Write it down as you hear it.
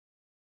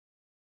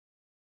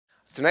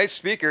Tonight's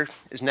speaker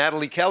is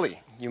Nataly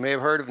Kelly. You may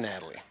have heard of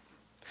Nataly.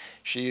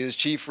 She is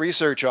Chief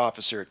Research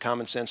Officer at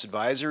Common Sense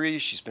Advisory.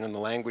 She's been in the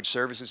language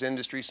services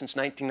industry since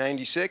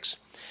 1996.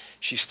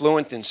 She's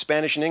fluent in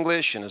Spanish and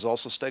English and has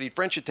also studied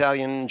French,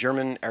 Italian,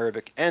 German,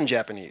 Arabic, and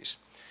Japanese.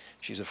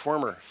 She's a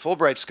former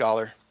Fulbright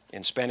Scholar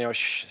in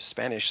Spanish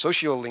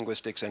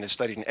sociolinguistics and has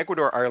studied in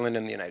Ecuador, Ireland,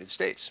 and the United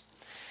States.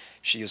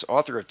 She is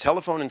author of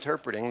Telephone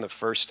Interpreting, the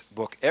first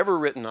book ever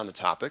written on the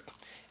topic,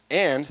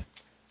 and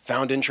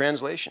Found in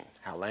Translation,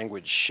 How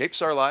Language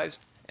Shapes Our Lives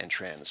and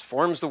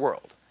Transforms the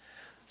World.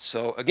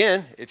 So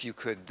again, if you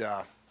could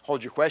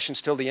hold your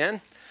questions till the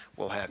end,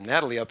 we'll have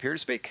Nataly up here to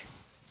speak.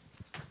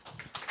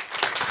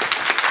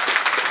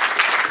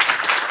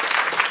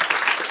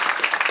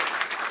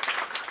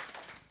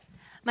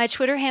 My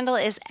Twitter handle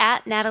is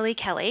 @Nataly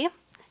Kelly,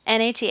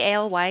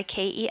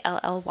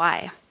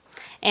 NATALYKELLY.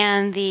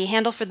 And the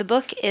handle for the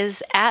book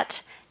is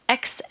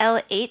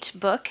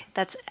 @XL8book.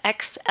 That's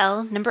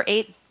XL number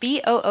 8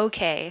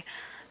 BOOK.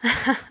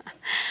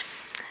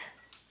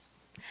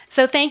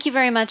 So thank you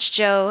very much,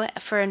 Joe,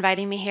 for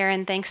inviting me here,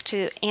 and thanks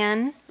to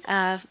Anne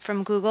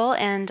from Google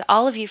and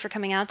all of you for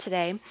coming out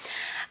today.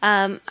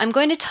 I'm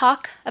going to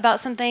talk about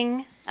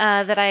something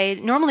that I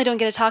normally don't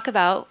get to talk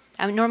about.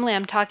 Normally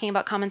I'm talking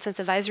about Common Sense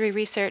Advisory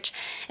research,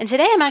 and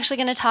today I'm actually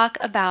going to talk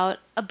about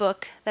a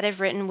book that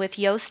I've written with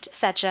Jost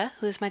Zetzsche,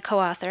 who is my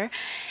co-author,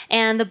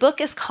 and the book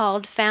is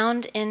called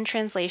Found in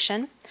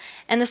Translation,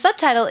 and the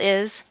subtitle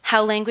is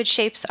How Language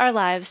Shapes Our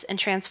Lives and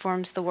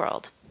Transforms the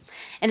World.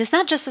 And it's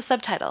not just a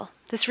subtitle.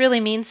 This really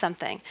means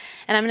something,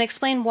 and I'm going to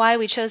explain why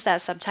we chose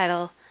that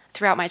subtitle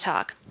throughout my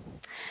talk.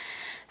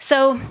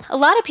 So a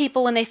lot of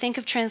people, when they think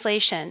of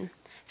translation,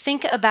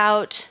 think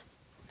about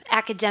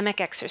academic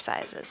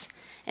exercises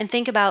and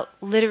think about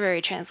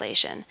literary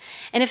translation.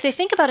 And if they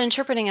think about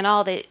interpreting at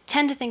all, they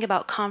tend to think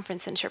about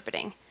conference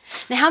interpreting.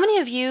 Now, how many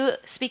of you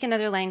speak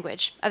another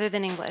language other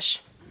than English?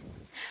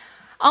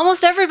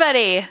 Almost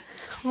everybody.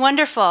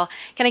 Wonderful.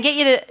 Can I get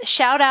you to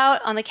shout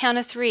out on the count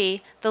of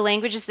 3 the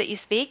languages that you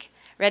speak?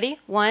 Ready?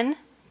 1,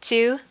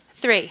 2,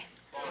 3.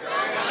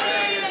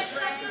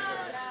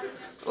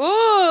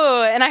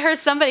 Ooh, and I heard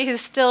somebody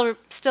who's still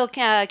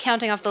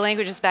counting off the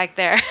languages back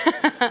there.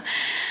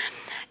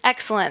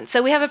 Excellent.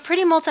 So we have a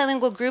pretty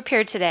multilingual group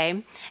here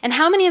today. And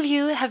how many of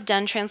you have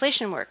done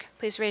translation work?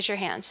 Please raise your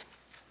hand.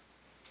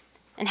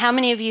 And how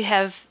many of you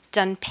have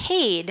done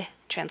paid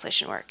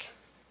translation work?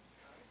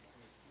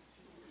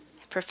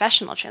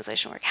 Professional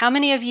translation work. How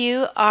many of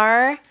you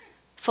are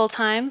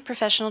full-time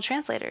professional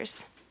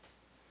translators?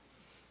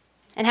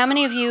 And how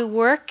many of you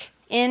work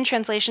in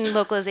translation,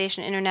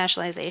 localization,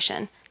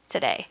 internationalization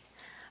today?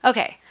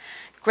 Okay,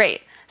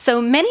 great. So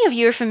many of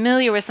you are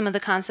familiar with some of the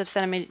concepts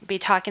that I'm going to be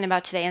talking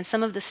about today and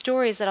some of the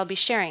stories that I'll be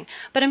sharing.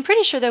 But I'm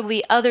pretty sure there will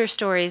be other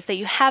stories that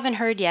you haven't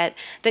heard yet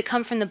that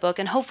come from the book,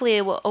 and hopefully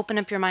it will open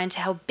up your mind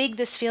to how big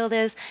this field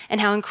is and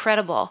how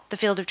incredible the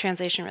field of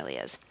translation really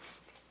is.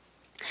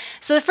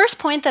 So the first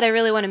point that I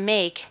really want to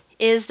make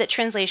is that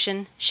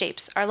translation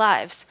shapes our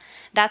lives.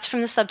 That's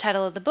from the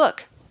subtitle of the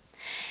book.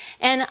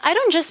 And I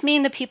don't just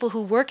mean the people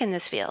who work in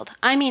this field.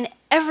 I mean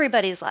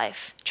everybody's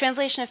life.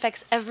 Translation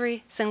affects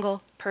every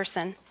single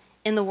person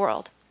in the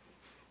world.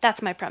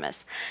 That's my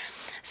premise.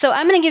 So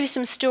I'm going to give you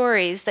some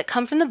stories that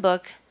come from the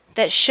book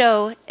that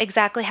show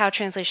exactly how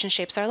translation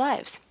shapes our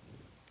lives.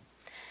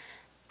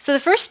 So the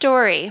first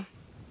story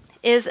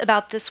is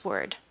about this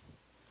word,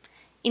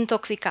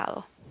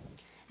 intoxicado.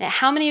 Now,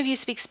 how many of you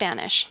speak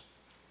Spanish?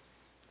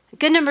 A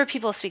good number of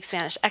people speak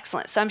Spanish.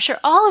 Excellent. So I'm sure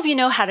all of you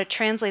know how to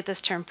translate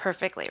this term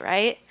perfectly,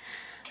 right?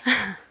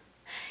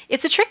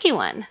 It's a tricky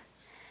one.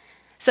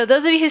 So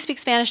those of you who speak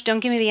Spanish, don't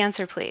give me the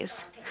answer,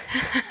 please.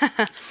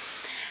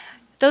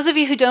 Those of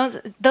you who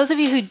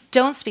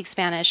don't speak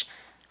Spanish,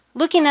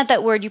 looking at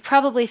that word, you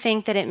probably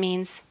think that it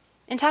means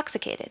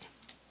intoxicated,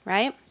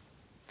 right?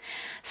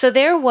 So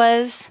there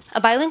was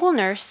a bilingual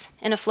nurse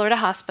in a Florida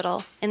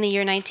hospital in the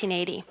year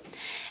 1980.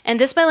 And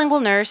this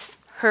bilingual nurse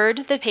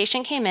heard the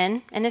patient came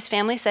in, and his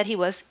family said he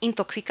was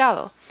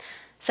intoxicado.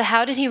 So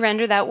how did he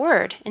render that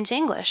word into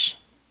English?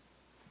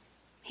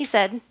 He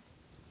said,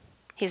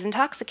 he's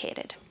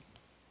intoxicated.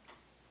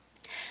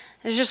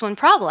 There's just one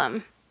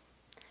problem.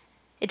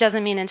 It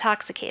doesn't mean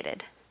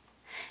intoxicated.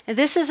 Now,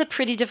 this is a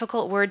pretty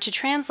difficult word to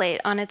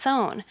translate on its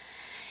own.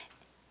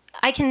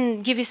 I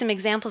can give you some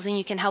examples and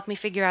you can help me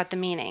figure out the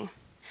meaning.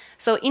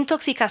 So,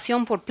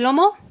 intoxicación por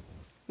plomo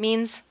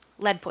means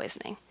lead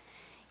poisoning.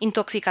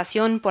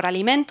 Intoxicación por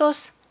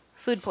alimentos,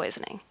 food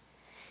poisoning.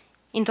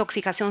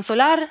 Intoxicación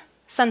solar,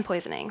 sun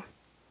poisoning.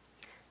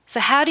 So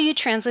how do you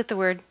translate the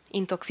word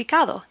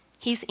intoxicado?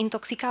 He's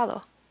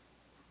intoxicado.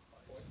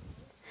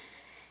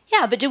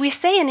 Yeah, but do we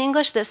say in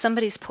English that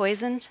somebody's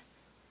poisoned?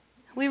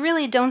 We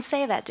really don't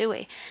say that, do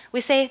we?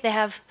 We say they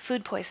have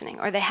food poisoning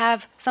or they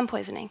have sun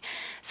poisoning.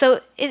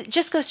 So it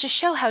just goes to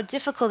show how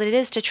difficult it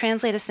is to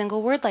translate a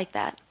single word like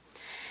that.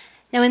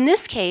 Now in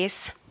this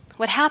case,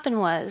 what happened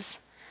was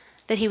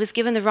that he was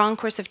given the wrong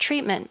course of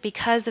treatment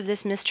because of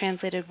this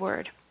mistranslated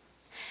word.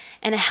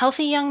 And a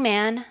healthy young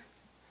man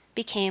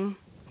became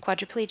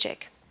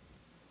quadriplegic.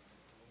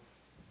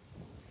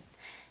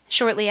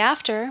 Shortly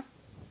after,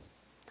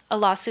 a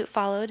lawsuit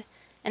followed,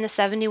 and a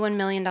 $71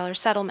 million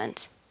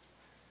settlement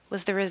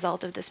was the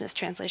result of this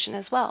mistranslation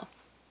as well.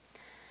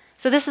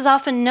 So this is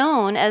often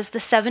known as the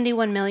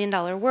 $71 million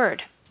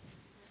word.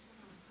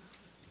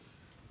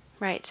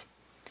 Right.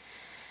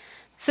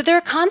 So there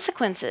are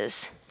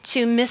consequences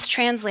to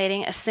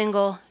mistranslating a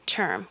single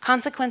term,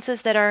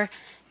 consequences that are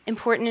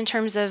important in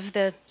terms of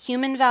the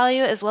human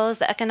value as well as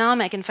the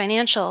economic and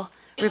financial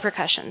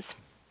repercussions.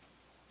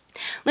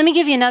 Let me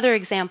give you another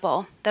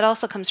example that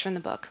also comes from the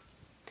book.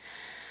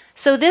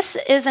 So this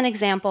is an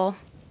example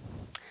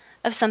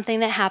of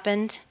something that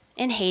happened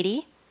in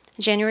Haiti,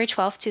 January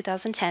 12,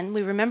 2010.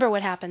 We remember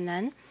what happened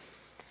then.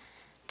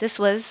 This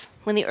was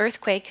when the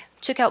earthquake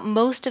took out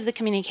most of the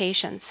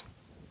communications.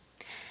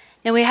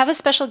 Now we have a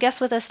special guest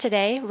with us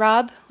today.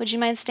 Rob, would you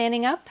mind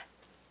standing up?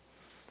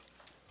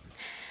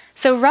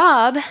 So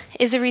Rob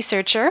is a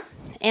researcher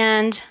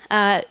and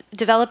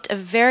developed a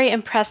very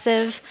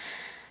impressive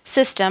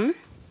system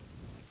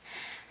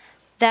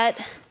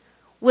that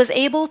was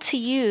able to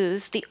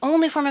use the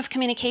only form of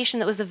communication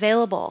that was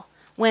available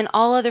when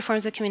all other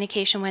forms of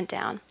communication went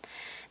down.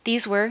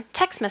 These were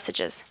text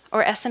messages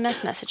or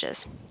SMS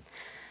messages.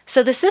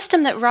 So the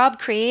system that Rob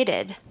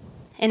created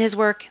in his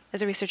work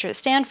as a researcher at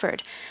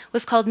Stanford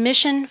was called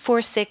Mission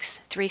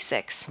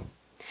 4636.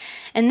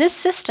 And this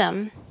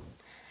system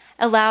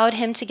allowed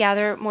him to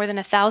gather more than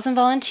 1,000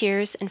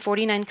 volunteers in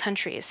 49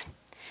 countries.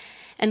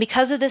 And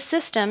because of this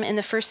system, in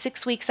the first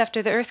 6 weeks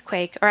after the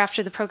earthquake, or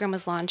after the program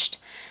was launched,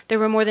 there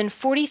were more than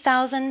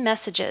 40,000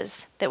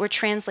 messages that were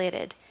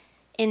translated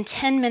in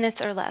 10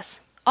 minutes or less,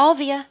 all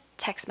via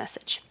text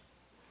message.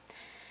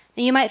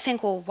 Now you might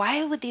think, well,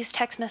 why would these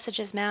text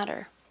messages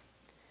matter?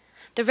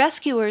 The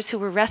rescuers who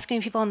were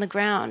rescuing people on the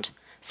ground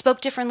spoke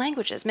different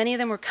languages. Many of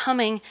them were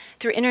coming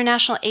through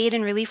international aid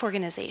and relief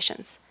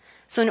organizations.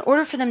 So in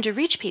order for them to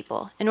reach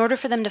people, in order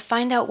for them to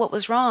find out what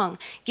was wrong,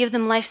 give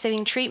them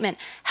life-saving treatment,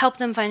 help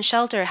them find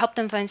shelter, help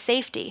them find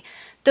safety,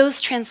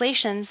 those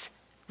translations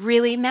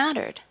really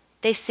mattered.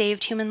 They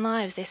saved human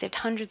lives. They saved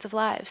hundreds of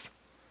lives.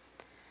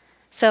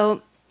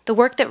 So the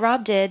work that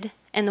Rob did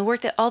and the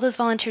work that all those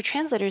volunteer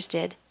translators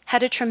did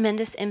had a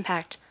tremendous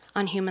impact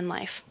on human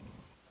life.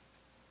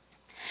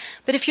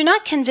 But if you're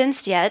not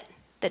convinced yet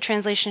that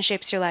translation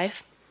shapes your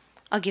life,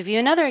 I'll give you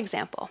another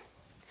example.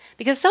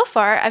 Because so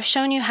far, I've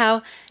shown you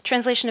how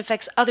translation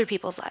affects other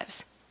people's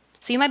lives.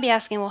 So you might be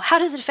asking, well, how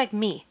does it affect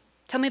me?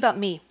 Tell me about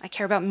me. I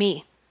care about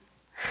me.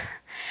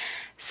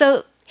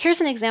 So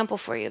here's an example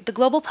for you. The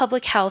Global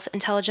Public Health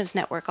Intelligence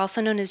Network, also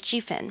known as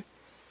GFIN,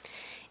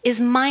 is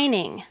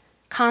mining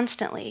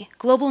constantly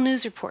global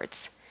news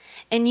reports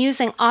and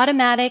using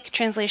automatic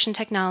translation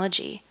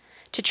technology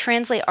to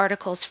translate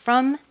articles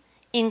from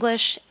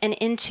English and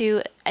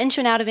into and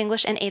out of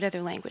English and 8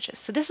 other languages.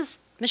 So this is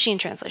machine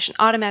translation,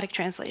 automatic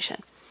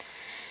translation.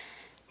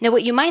 Now,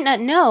 what you might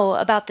not know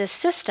about this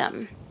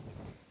system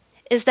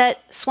is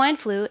that swine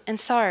flu and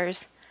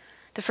SARS,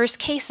 the first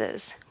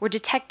cases, were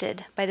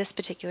detected by this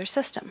particular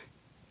system.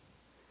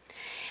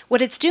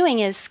 What it's doing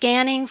is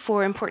scanning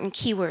for important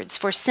keywords,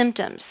 for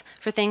symptoms,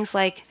 for things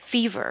like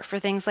fever, for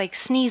things like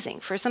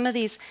sneezing, for some of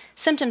these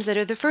symptoms that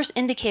are the first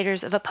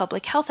indicators of a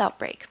public health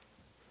outbreak.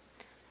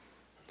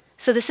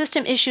 So the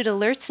system issued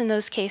alerts in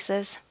those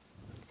cases,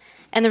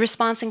 and the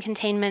response and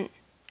containment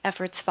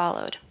efforts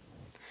followed.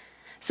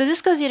 So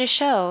this goes you to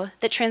show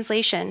that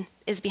translation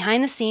is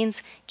behind the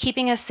scenes,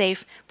 keeping us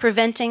safe,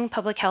 preventing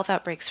public health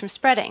outbreaks from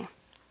spreading.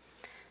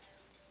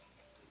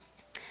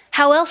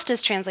 How else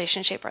does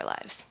translation shape our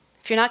lives?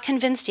 If you're not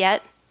convinced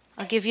yet,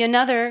 I'll give you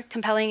another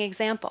compelling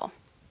example.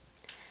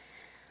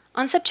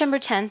 On September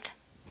 10th,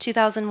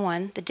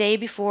 2001, the day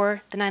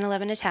before the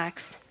 9/11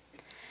 attacks,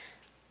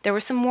 there were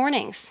some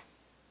warnings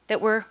that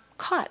were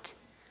caught,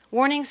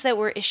 warnings that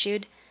were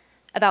issued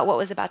about what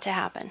was about to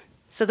happen.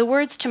 So the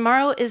words,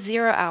 "tomorrow is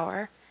 0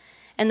 hour,"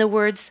 and the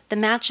words, "the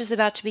match is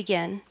about to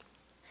begin,"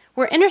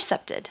 were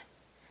intercepted.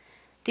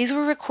 These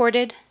were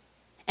recorded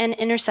and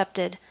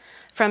intercepted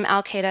from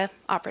Al-Qaeda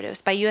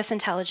operatives by US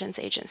intelligence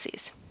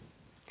agencies.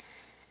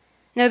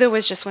 Now, there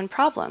was just one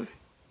problem.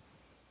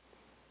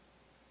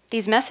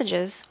 These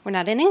messages were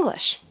not in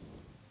English.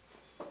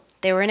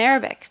 They were in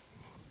Arabic.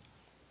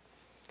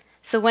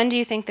 So when do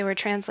you think they were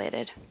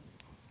translated?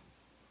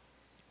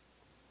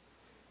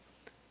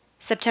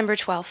 September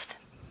 12th.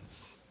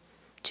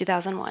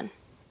 2001.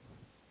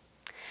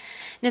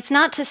 And it's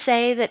not to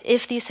say that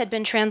if these had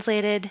been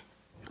translated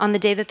on the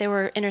day that they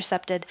were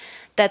intercepted,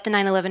 that the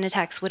 9/11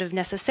 attacks would have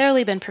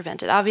necessarily been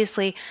prevented.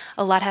 Obviously,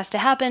 a lot has to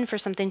happen for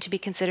something to be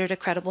considered a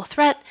credible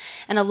threat,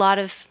 and a lot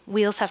of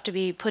wheels have to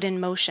be put in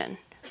motion.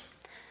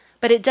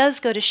 But it does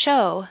go to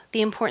show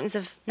the importance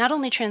of not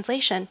only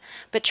translation,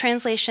 but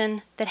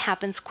translation that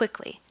happens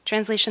quickly,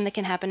 translation that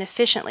can happen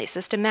efficiently,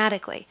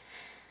 systematically.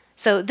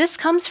 So this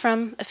comes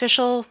from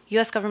official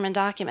US government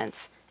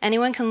documents.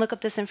 Anyone can look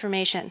up this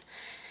information.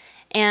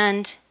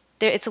 And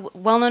it's a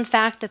well-known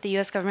fact that the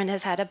US government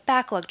has had a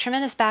backlog,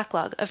 tremendous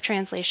backlog of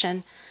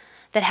translation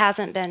that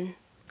hasn't been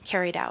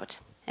carried out.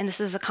 And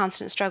this is a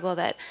constant struggle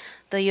that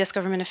the US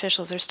government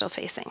officials are still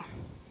facing.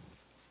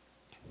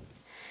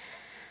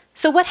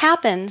 So what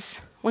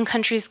happens when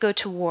countries go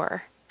to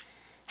war?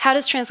 How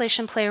does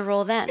translation play a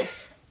role then?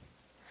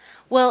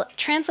 Well,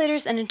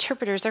 translators and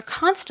interpreters are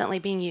constantly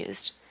being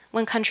used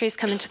when countries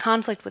come into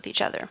conflict with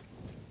each other.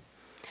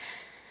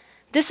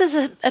 This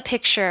is a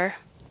picture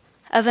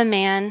of a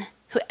man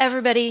who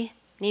everybody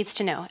needs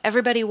to know.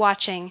 Everybody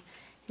watching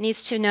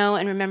needs to know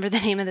and remember the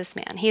name of this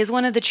man. He is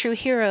one of the true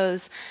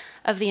heroes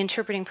of the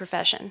interpreting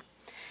profession.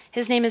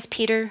 His name is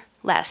Peter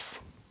Less.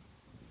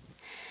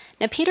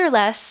 Now, Peter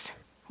Less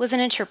was an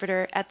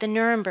interpreter at the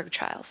Nuremberg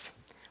trials,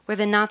 where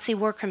the Nazi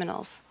war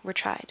criminals were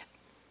tried.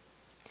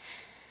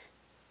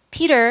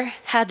 Peter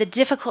had the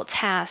difficult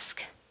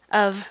task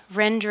of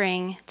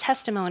rendering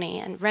testimony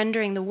and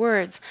rendering the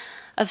words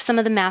of some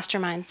of the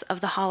masterminds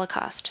of the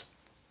Holocaust.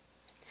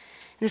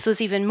 This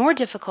was even more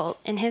difficult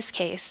in his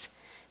case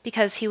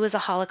because he was a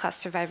Holocaust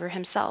survivor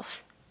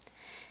himself.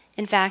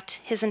 In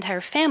fact, his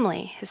entire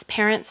family, his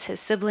parents, his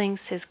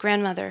siblings, his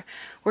grandmother,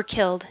 were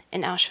killed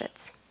in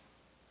Auschwitz.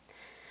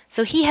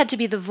 So he had to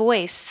be the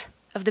voice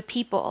of the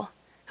people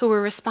who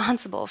were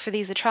responsible for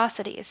these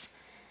atrocities.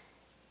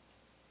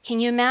 Can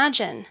you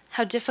imagine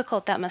how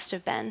difficult that must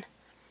have been?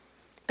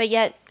 But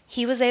yet,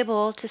 he was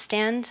able to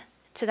stand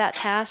to that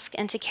task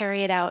and to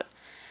carry it out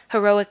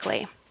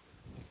heroically.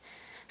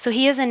 So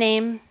he is a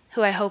name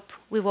who I hope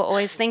we will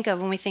always think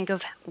of when we think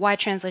of why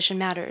translation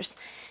matters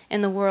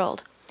in the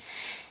world.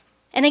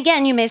 And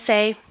again, you may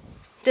say,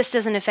 this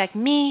doesn't affect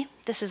me,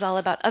 this is all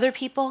about other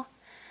people.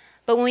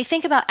 But when we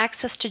think about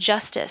access to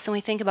justice and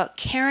we think about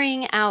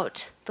carrying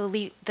out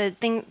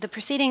the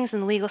proceedings in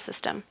the legal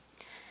system,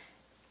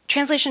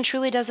 translation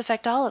truly does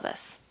affect all of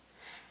us.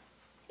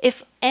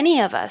 If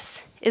any of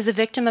us is a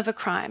victim of a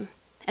crime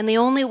and the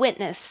only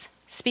witness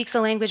speaks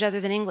a language other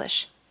than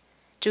English,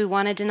 do we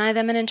want to deny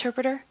them an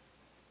interpreter?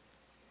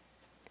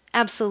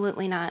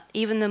 Absolutely not.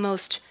 Even the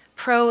most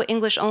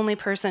pro-English only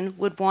person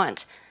would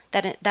want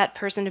that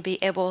person to be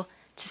able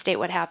to state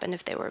what happened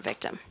if they were a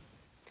victim.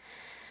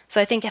 So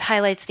I think it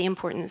highlights the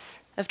importance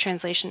of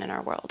translation in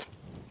our world.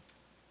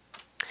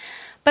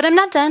 But I'm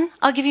not done.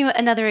 I'll give you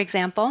another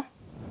example.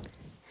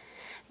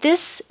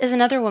 This is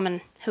another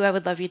woman who I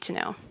would love you to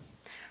know.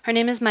 Her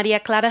name is Maria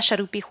Clara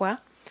Charupijua,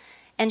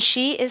 and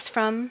she is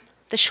from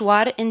the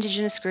Shuar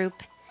indigenous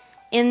group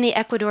in the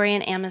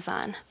Ecuadorian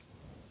Amazon.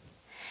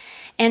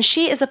 And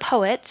she is a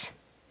poet,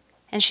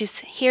 and she's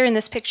here in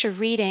this picture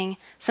reading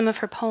some of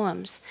her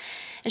poems.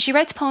 And she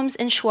writes poems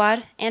in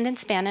Shuar and in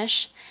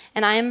Spanish,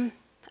 and I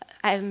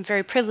am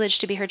very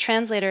privileged to be her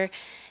translator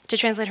to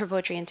translate her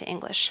poetry into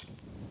English.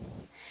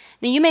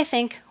 Now you may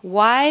think,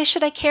 why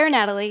should I care,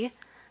 Natalie,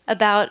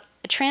 about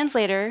a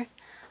translator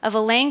of a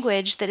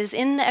language that is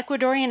in the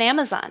Ecuadorian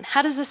Amazon?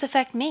 How does this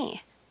affect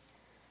me?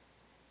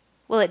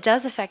 Well, it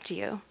does affect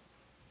you,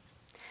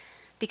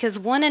 because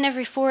 1 in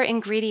every 4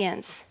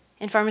 ingredients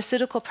in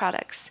pharmaceutical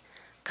products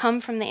come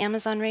from the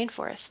Amazon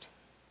rainforest.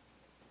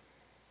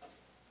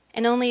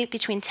 And only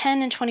between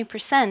 10 and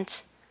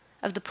 20%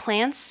 of the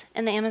plants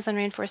in the Amazon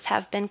rainforest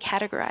have been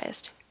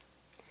categorized.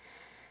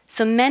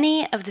 So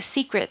many of the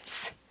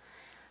secrets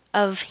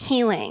of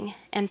healing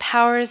and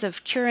powers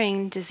of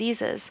curing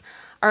diseases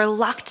are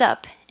locked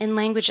up in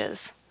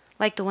languages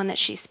like the one that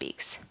she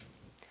speaks.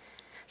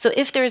 So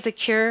if there is a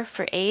cure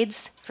for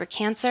AIDS, for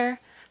cancer,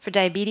 for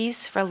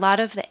diabetes, for a lot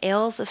of the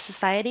ails of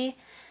society,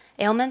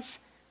 ailments,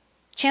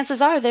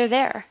 chances are they're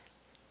there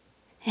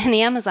in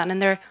the Amazon,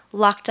 and they're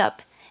locked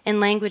up in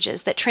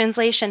languages that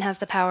translation has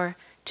the power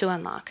to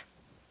unlock.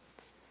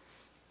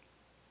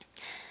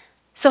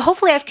 So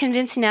hopefully I've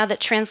convinced you now that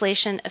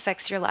translation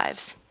affects your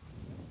lives.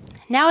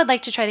 Now I'd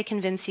like to try to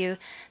convince you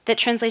that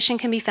translation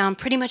can be found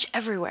pretty much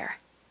everywhere.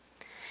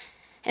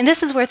 And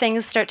this is where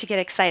things start to get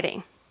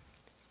exciting.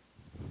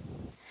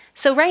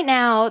 So right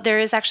now, there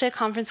is actually a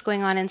conference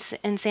going on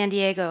in San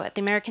Diego at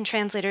the American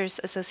Translators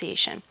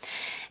Association.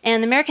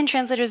 And the American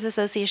Translators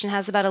Association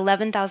has about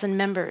 11,000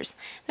 members.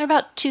 There are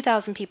about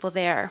 2,000 people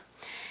there.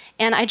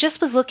 And I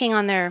just was looking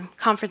on their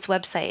conference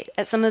website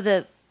at some of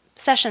the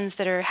sessions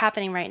that are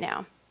happening right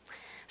now.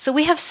 So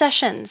we have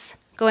sessions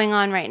going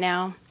on right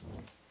now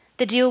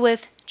that deal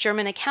with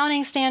German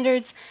accounting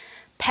standards,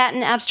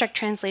 patent abstract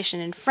translation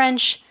in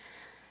French,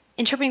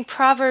 interpreting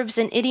proverbs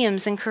and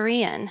idioms in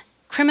Korean,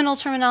 criminal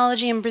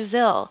terminology in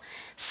Brazil,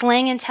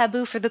 slang and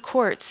taboo for the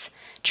courts,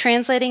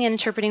 translating and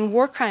interpreting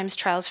war crimes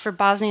trials for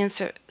Bosnian,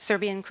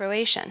 Serbian,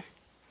 Croatian,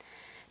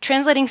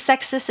 translating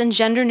sexist and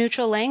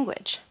gender-neutral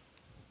language.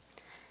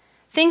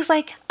 Things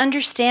like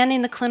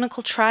understanding the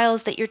clinical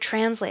trials that you're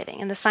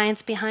translating and the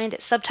science behind it,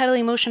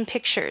 subtitling motion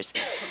pictures,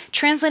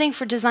 translating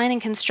for design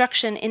and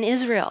construction in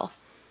Israel,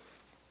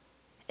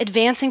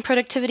 advancing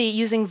productivity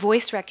using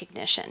voice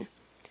recognition,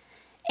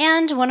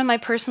 and one of my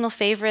personal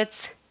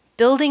favorites,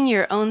 building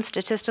your own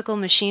statistical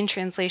machine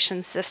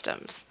translation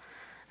systems.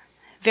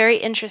 Very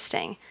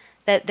interesting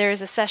that there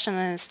is a session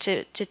on this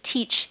to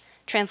teach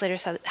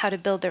translators how to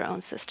build their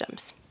own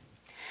systems.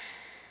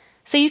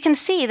 So you can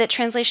see that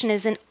translation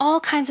is in all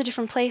kinds of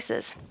different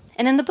places.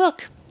 And in the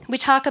book, we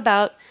talk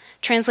about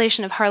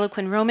translation of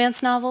Harlequin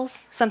romance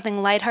novels,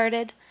 something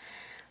lighthearted,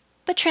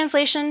 but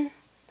translation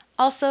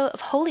also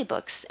of holy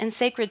books and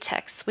sacred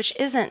texts, which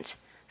isn't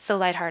so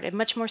lighthearted,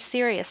 much more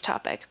serious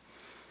topic.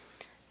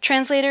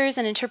 Translators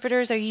and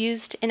interpreters are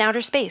used in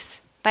outer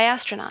space by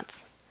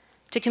astronauts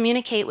to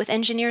communicate with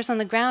engineers on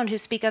the ground who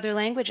speak other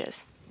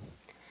languages.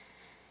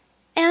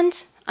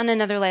 And on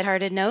another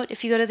lighthearted note,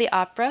 if you go to the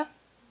opera,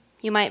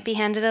 you might be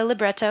handed a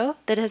libretto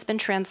that has been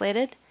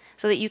translated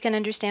so that you can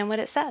understand what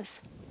it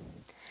says.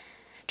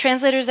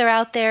 Translators are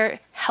out there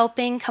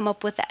helping come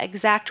up with the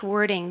exact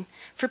wording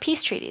for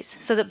peace treaties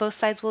so that both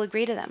sides will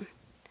agree to them.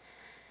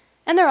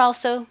 And they're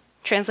also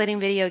translating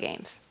video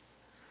games.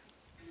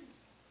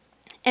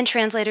 And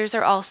translators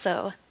are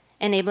also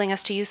enabling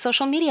us to use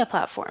social media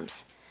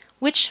platforms,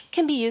 which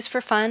can be used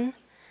for fun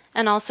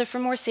and also for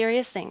more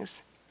serious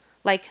things,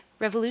 like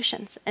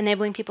revolutions,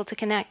 enabling people to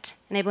connect,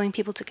 enabling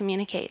people to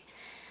communicate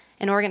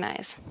and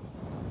organize.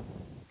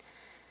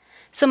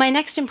 So my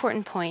next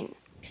important point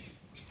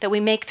that we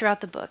make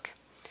throughout the book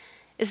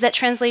is that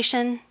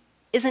translation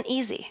isn't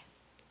easy.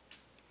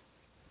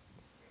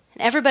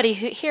 And everybody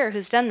here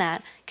who's done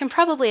that can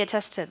probably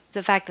attest to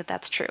the fact that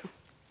that's true.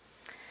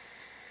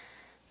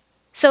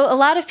 So a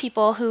lot of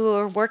people who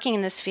are working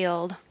in this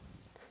field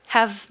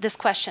have this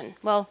question,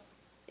 well,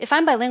 if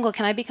I'm bilingual,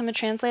 can I become a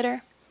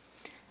translator?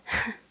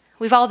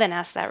 We've all been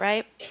asked that,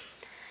 right?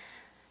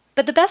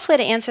 But the best way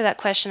to answer that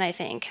question, I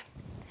think,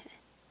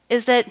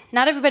 is that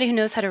not everybody who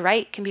knows how to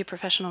write can be a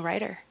professional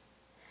writer.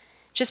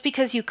 Just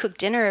because you cook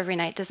dinner every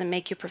night doesn't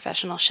make you a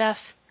professional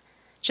chef.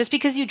 Just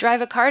because you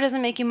drive a car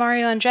doesn't make you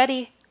Mario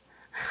Andretti.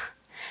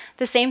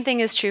 The same thing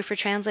is true for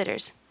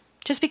translators.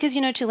 Just because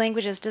you know 2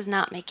 languages does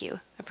not make you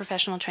a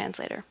professional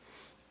translator.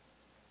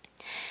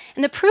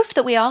 And the proof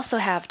that we also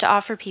have to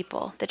offer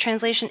people that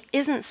translation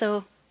isn't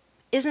so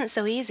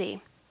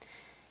easy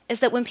is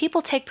that when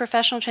people take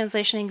professional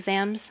translation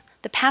exams,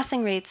 the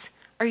passing rates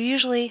are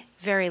usually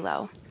very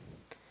low.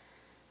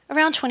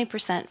 Around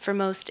 20% for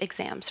most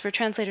exams for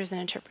translators and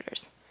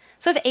interpreters.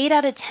 So if 8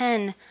 out of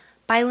 10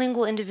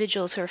 bilingual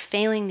individuals who are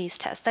failing these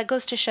tests, that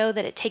goes to show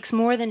that it takes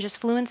more than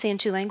just fluency in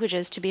 2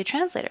 languages to be a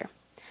translator.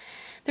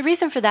 The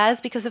reason for that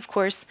is because, of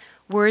course,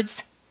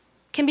 words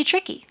can be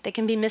tricky. They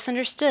can be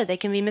misunderstood. They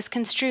can be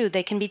misconstrued.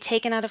 They can be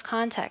taken out of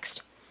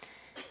context.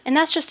 And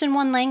that's just in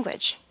 1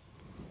 language.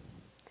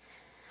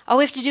 All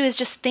we have to do is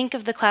just think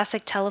of the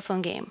classic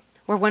telephone game,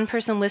 where one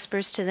person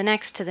whispers to the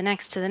next, to the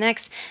next, to the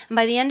next, and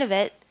by the end of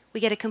it, we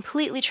get a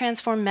completely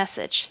transformed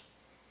message.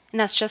 And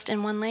that's just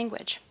in 1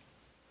 language.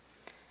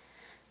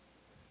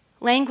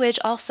 Language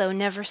also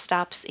never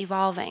stops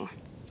evolving.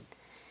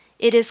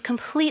 It is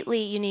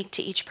completely unique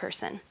to each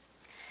person.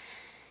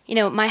 You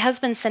know, my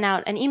husband sent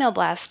out an email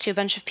blast to a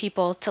bunch of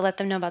people to let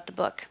them know about the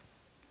book.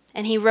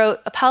 And he wrote,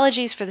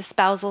 "Apologies for the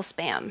spousal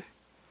spam."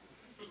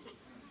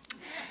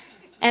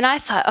 And I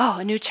thought, oh,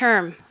 a new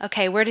term.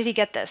 Okay, where did he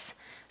get this?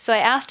 So I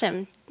asked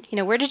him,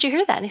 where did you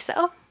hear that? And he said,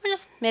 oh, I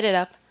just made it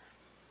up.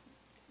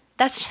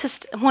 That's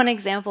just one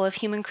example of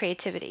human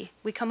creativity.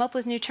 We come up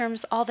with new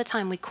terms all the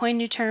time. We coin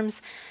new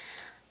terms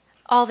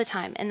all the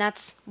time. And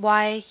that's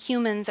why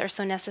humans are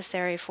so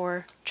necessary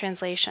for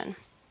translation.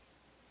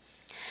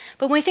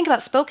 But when we think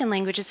about spoken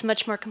language, it's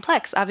much more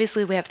complex.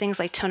 Obviously, we have things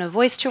like tone of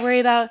voice to worry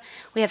about.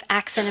 We have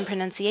accent and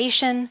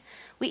pronunciation.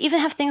 We even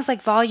have things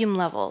like volume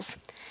levels.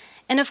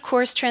 And of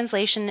course,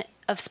 translation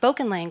of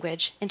spoken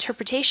language,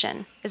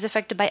 interpretation, is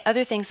affected by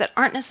other things that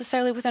aren't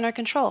necessarily within our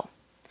control.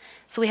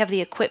 So we have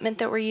the equipment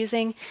that we're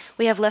using.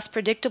 We have less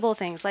predictable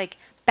things like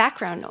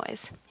background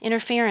noise,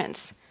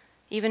 interference.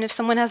 Even if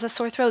someone has a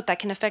sore throat, that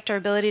can affect our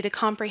ability to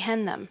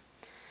comprehend them.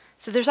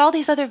 So there's all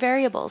these other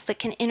variables that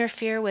can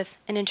interfere with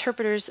an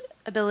interpreter's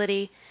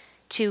ability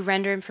to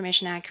render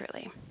information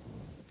accurately.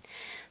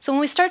 So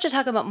when we start to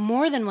talk about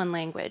more than 1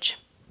 language,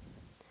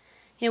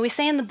 we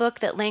say in the book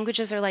that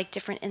languages are like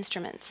different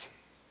instruments.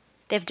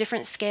 They have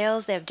different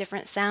scales, they have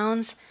different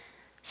sounds.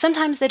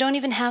 Sometimes they don't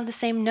even have the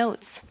same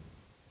notes.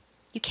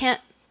 You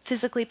can't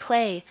physically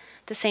play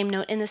the same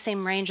note in the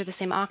same range or the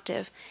same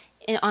octave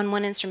on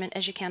one instrument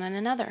as you can on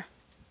another.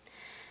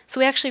 So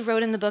we actually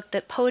wrote in the book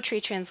that poetry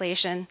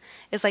translation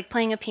is like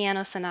playing a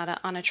piano sonata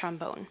on a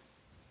trombone.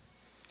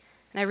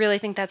 And I really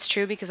think that's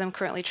true because I'm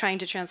currently trying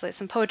to translate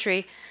some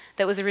poetry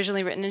that was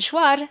originally written in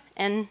Schwad,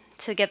 and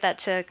to get that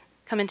to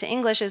come into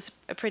English is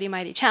a pretty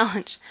mighty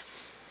challenge.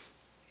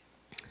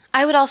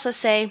 I would also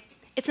say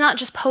it's not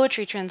just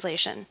poetry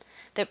translation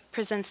that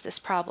presents this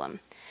problem.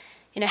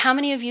 How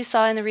many of you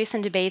saw in the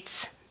recent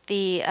debates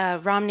the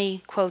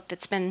Romney quote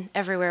that's been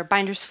everywhere,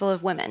 "Binders full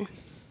of women"?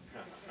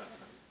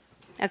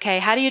 Okay,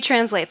 how do you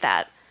translate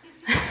that?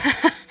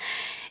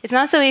 It's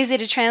not so easy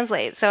to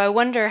translate, so I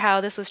wonder how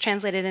this was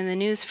translated in the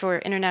news for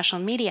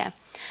international media.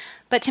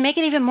 But to make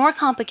it even more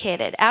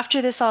complicated,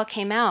 after this all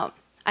came out,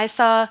 I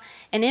saw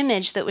an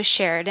image that was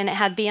shared, and it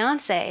had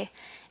Beyonce,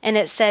 and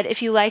it said,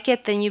 "If you like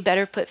it, then you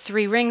better put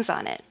 3 rings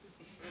on it."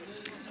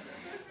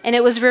 And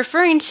it was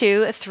referring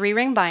to a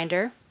 3-ring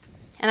binder,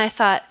 and I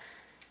thought,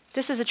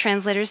 this is a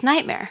translator's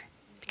nightmare,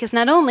 because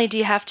not only do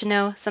you have to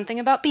know something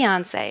about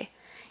Beyonce,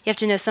 you have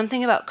to know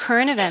something about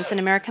current events in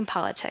American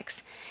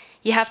politics,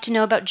 You have to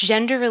know about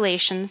gender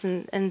relations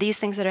and these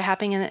things that are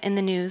happening in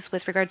the news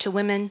with regard to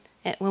women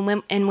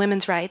and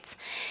women's rights.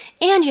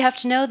 And you have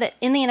to know that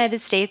in the United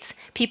States,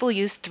 people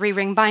use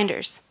 3-ring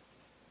binders,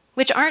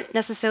 which aren't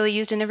necessarily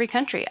used in every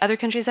country. Other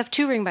countries have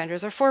 2-ring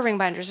binders or 4-ring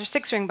binders or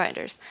 6-ring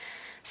binders.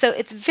 So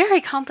it's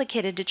very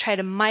complicated to try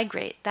to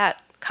migrate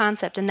that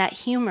concept and that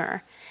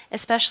humor,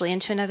 especially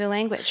into another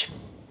language.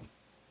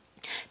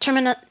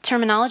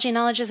 Terminology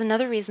knowledge is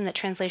another reason that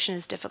translation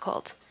is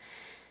difficult.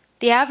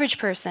 The average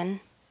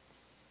person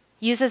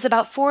uses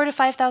about 4,000 to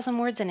 5,000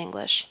 words in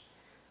English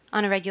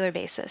on a regular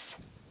basis.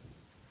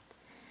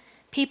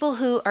 People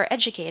who are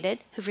educated,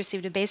 who've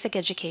received a basic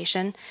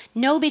education,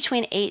 know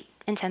between 8,000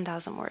 and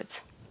 10,000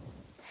 words.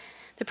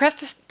 The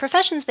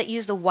professions that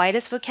use the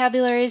widest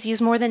vocabularies use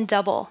more than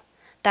double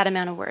that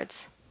amount of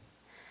words.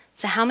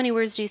 So how many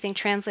words do you think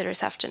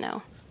translators have to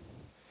know?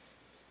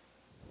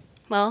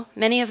 Well,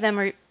 many of them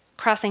are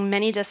crossing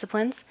many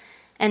disciplines,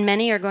 and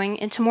many are going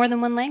into more than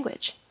one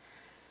language.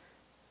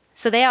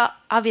 So they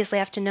obviously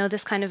have to know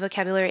this kind of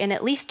vocabulary in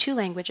at least 2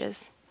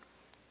 languages.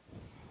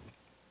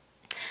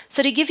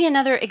 So to give you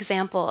another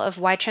example of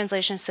why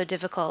translation is so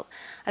difficult,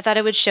 I thought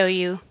I would show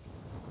you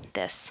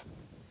this.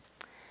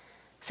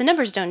 So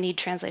numbers don't need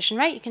translation,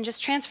 right? You can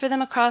just transfer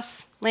them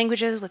across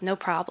languages with no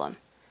problem,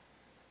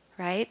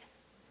 right?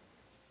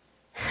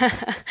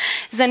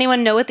 Does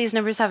anyone know what these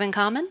numbers have in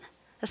common,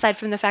 aside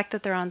from the fact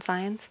that they're on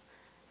signs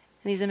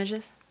in these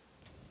images?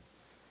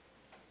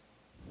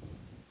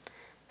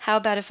 How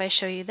about if I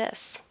show you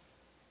this?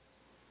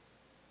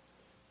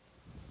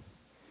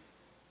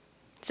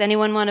 Does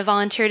anyone want to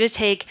volunteer to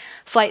take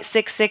flight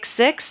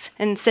 666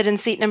 and sit in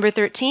seat number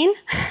 13?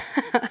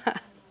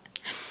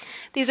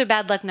 These are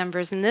bad luck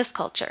numbers in this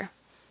culture,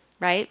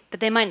 right? But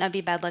they might not be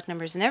bad luck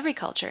numbers in every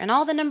culture. And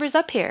all the numbers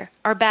up here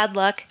are bad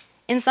luck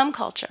in some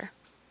culture.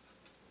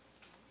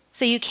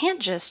 So you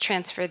can't just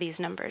transfer these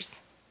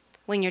numbers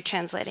when you're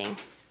translating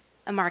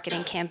a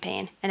marketing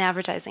campaign, an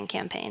advertising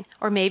campaign,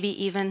 or maybe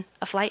even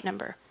a flight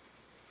number.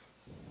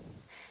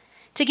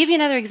 To give you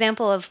another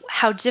example of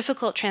how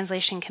difficult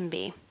translation can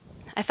be,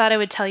 I thought I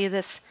would tell you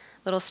this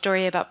little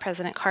story about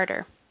President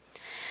Carter.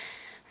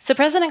 So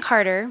President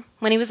Carter,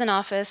 when he was in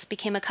office,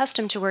 became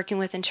accustomed to working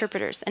with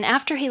interpreters. And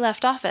after he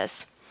left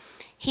office,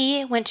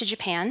 he went to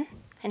Japan,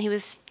 and he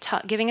was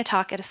giving a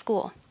talk at a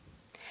school.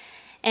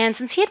 And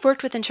since he had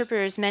worked with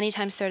interpreters many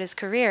times throughout his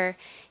career,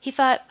 he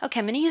thought, okay,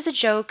 I'm going to use a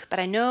joke, but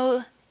I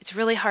know it's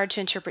really hard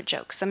to interpret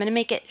jokes, so I'm going to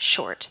make it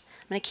short.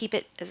 I'm going to keep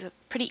it as a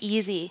pretty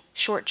easy,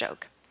 short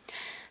joke.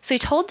 So he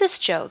told this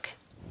joke,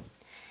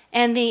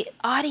 and the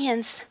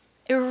audience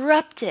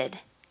erupted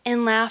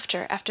in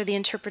laughter after the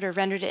interpreter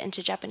rendered it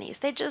into Japanese.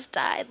 They just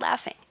died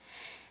laughing.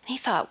 And he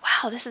thought,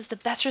 wow, this is the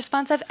best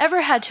response I've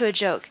ever had to a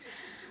joke.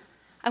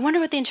 I wonder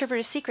what the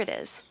interpreter's secret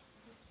is.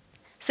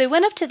 So he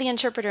went up to the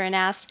interpreter and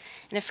asked,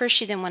 and at first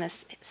she didn't want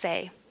to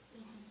say.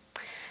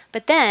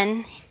 But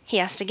then he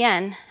asked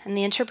again, and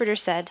the interpreter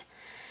said,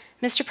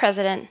 Mr.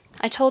 President,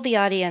 I told the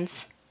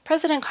audience,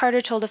 President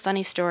Carter told a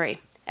funny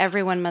story.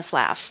 Everyone must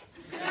laugh.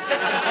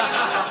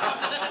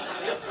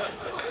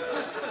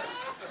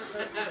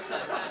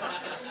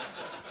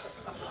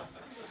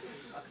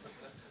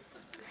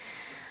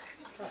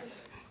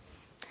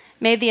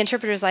 Made the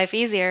interpreter's life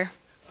easier.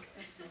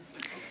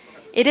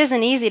 It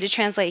isn't easy to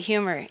translate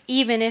humor,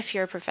 even if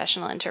you're a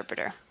professional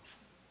interpreter.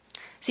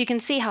 So you can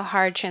see how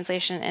hard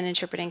translation and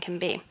interpreting can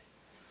be.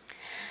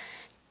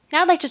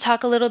 Now I'd like to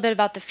talk a little bit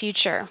about the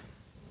future.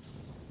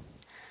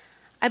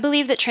 I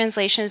believe that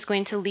translation is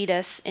going to lead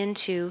us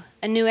into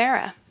a new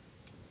era.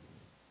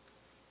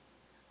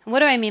 What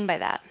do I mean by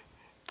that?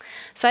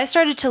 So I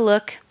started to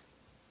look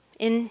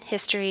in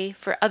history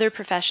for other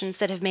professions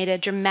that have made a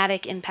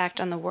dramatic impact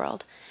on the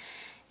world.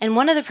 And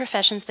one of the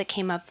professions that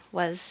came up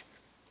was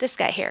this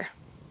guy here,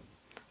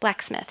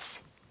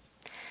 blacksmiths.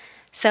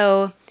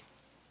 So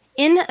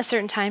in a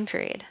certain time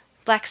period,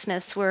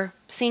 blacksmiths were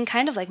seen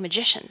kind of like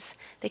magicians.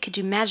 They could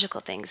do magical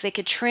things. They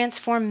could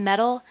transform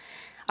metal,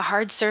 a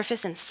hard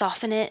surface, and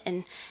soften it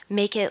and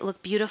make it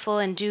look beautiful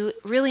and do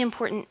really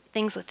important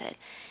things with it.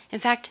 In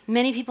fact,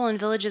 many people in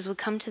villages would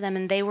come to them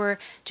and they were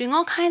doing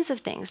all kinds of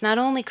things, not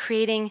only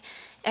creating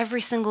every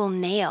single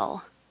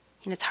nail.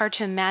 It's hard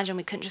to imagine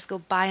we couldn't just go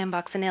buy a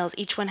box of nails.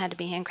 Each one had to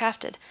be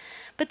handcrafted.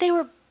 But they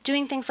were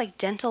doing things like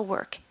dental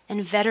work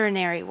and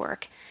veterinary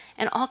work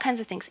and all kinds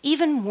of things,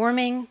 even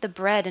warming the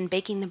bread and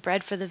baking the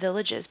bread for the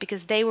villages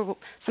because they were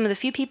some of the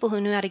few people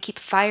who knew how to keep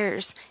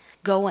fires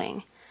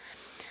going.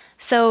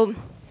 So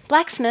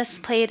blacksmiths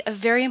played a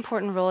very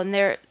important role,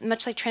 and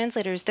much like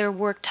translators, their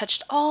work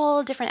touched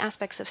all different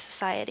aspects of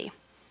society.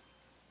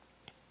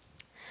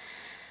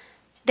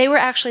 They were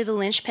actually the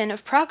linchpin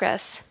of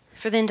progress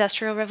for the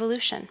Industrial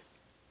Revolution.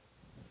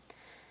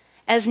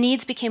 As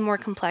needs became more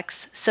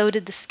complex, so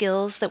did the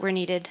skills that were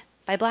needed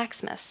by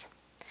blacksmiths.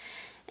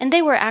 And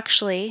they were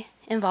actually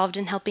involved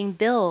in helping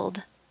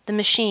build the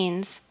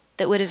machines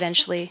that would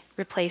eventually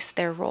replace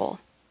their role.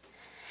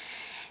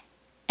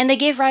 And they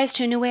gave rise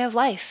to a new way of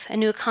life, a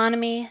new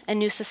economy, a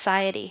new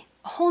society,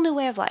 a whole new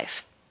way of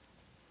life.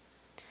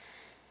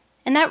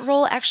 And that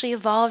role actually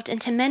evolved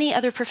into many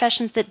other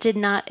professions that did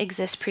not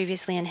exist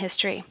previously in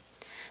history.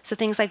 So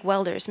things like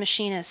welders,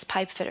 machinists,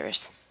 pipe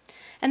fitters.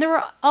 And there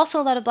were also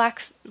a lot of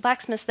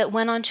blacksmiths that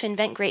went on to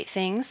invent great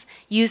things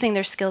using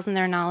their skills and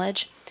their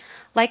knowledge,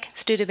 like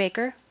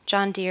Studebaker,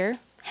 John Deere,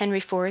 Henry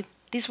Ford.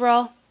 These were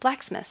all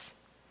blacksmiths.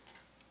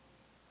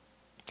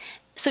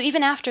 So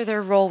even after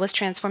their role was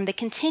transformed, they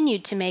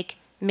continued to make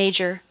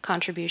major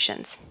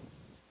contributions.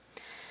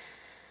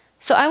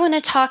 So I'm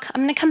going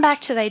to come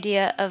back to the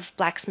idea of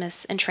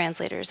blacksmiths and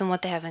translators and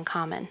what they have in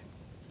common.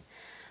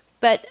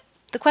 But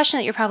the question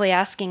that you're probably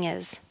asking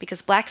is,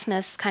 because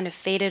blacksmiths kind of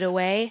faded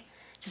away,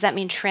 does that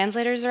mean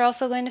translators are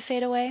also going to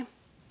fade away?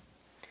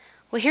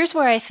 Well, here's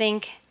where I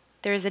think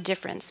there is a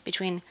difference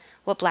between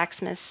what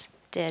blacksmiths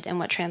did and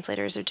what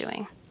translators are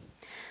doing.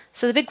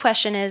 So the big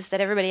question is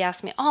that everybody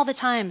asks me all the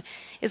time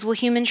is, will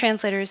human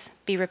translators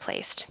be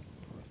replaced?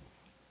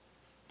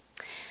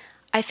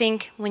 I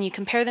think when you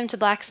compare them to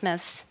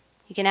blacksmiths,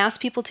 you can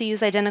ask people to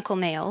use identical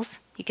nails.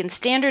 You can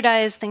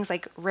standardize things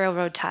like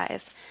railroad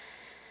ties.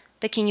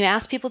 But can you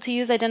ask people to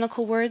use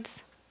identical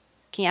words?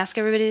 Can you ask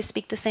everybody to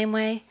speak the same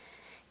way?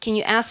 Can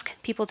you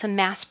ask people to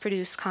mass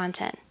produce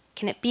content?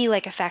 Can it be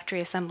like a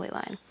factory assembly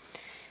line?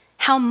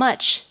 How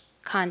much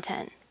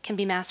content can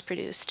be mass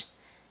produced?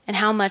 And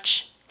how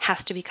much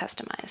has to be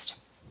customized?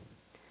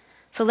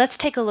 So let's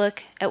take a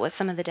look at what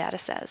some of the data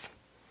says.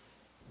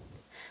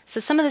 So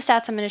some of the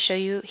stats I'm going to show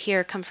you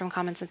here come from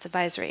Common Sense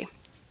Advisory.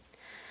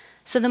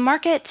 So the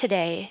market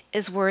today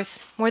is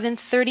worth more than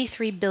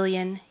 33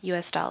 billion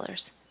US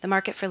dollars, the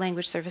market for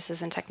language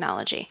services and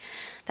technology.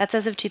 That's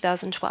as of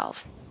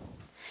 2012.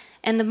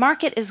 And the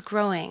market is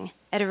growing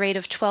at a rate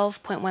of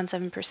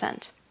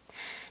 12.17%.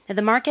 Now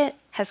the market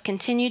has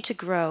continued to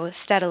grow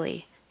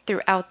steadily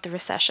throughout the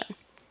recession.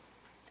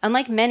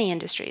 Unlike many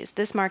industries,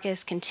 this market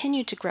has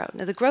continued to grow.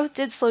 Now the growth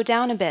did slow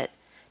down a bit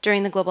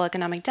during the global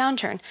economic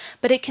downturn,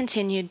 but it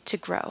continued to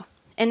grow,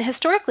 and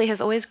historically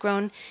has always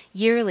grown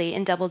yearly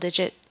in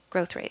double-digit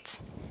growth rates.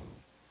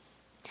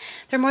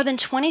 There are more than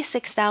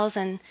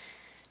 26,000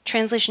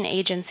 translation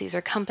agencies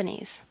or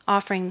companies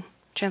offering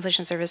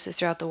translation services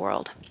throughout the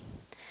world.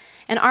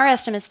 And our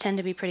estimates tend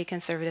to be pretty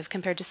conservative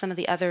compared to some of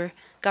the other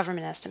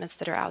government estimates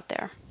that are out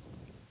there.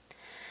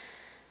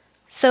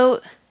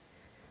 So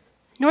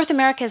North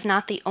America is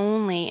not the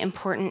only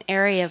important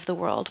area of the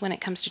world when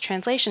it comes to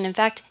translation. In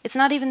fact, it's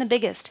not even the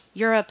biggest.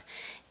 Europe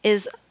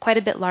is quite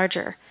a bit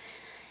larger,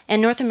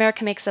 and North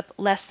America makes up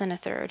less than a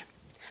third.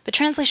 But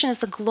translation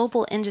is a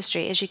global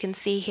industry, as you can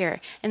see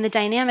here, and the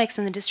dynamics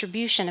and the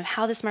distribution of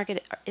how this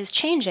market is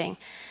changing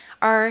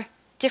are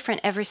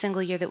different every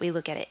single year that we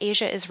look at it.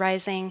 Asia is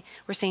rising.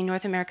 We're seeing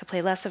North America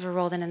play less of a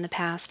role than in the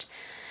past.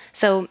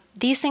 So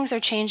these things are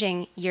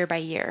changing year by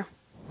year.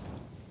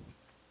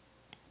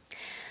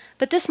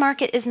 But this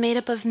market is made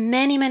up of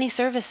many, many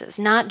services,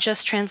 not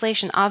just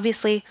translation.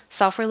 Obviously,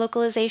 software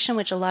localization,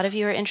 which a lot of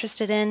you are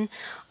interested in,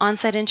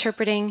 on-site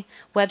interpreting,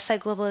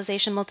 website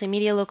globalization,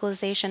 multimedia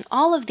localization,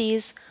 all of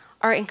these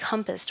are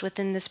encompassed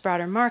within this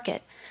broader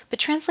market. But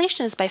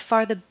translation is by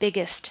far the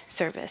biggest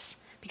service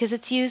because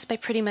it's used by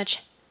pretty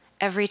much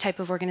every type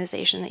of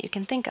organization that you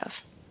can think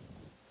of.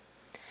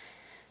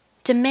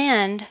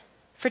 Demand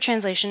for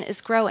translation is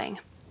growing.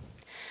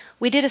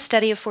 We did a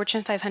study of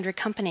Fortune 500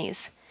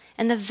 companies,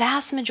 and the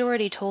vast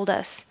majority told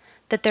us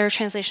that their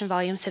translation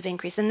volumes have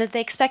increased and that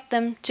they expect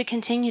them to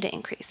continue to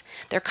increase.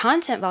 Their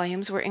content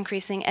volumes were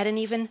increasing at an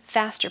even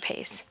faster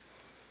pace.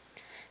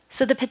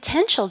 So the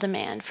potential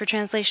demand for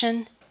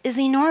translation is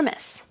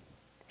enormous.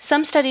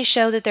 Some studies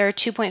show that there are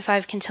 2.5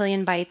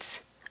 quintillion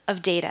bytes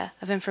of data,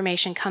 of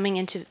information coming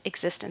into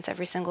existence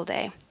every single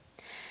day.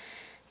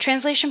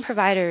 Translation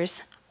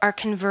providers are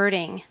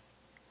converting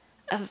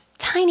a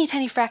tiny,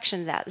 tiny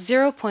fraction of that,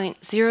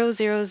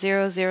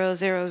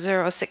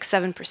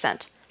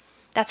 0.0000067%.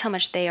 That's how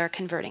much they are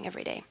converting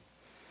every day.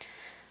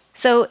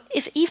 So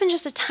if even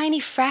just a tiny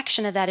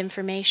fraction of that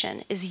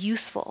information is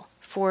useful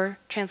for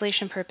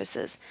translation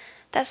purposes,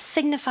 that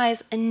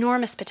signifies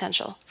enormous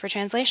potential for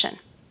translation.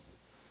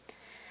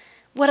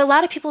 What a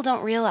lot of people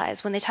don't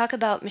realize when they talk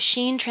about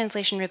machine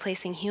translation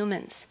replacing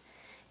humans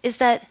is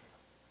that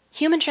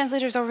human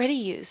translators already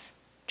use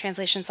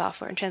translation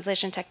software and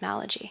translation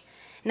technology.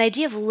 And the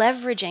idea of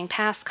leveraging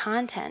past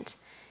content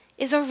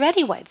is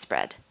already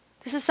widespread.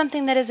 This is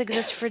something that has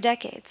existed for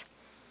decades.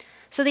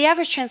 So the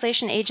average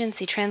translation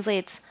agency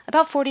translates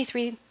about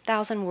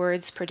 43,000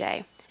 words per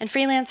day, and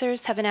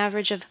freelancers have an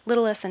average of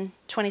little less than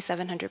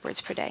 2,700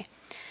 words per day.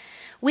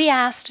 We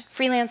asked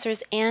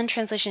freelancers and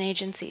translation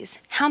agencies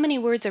how many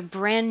words are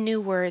brand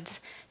new words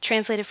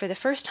translated for the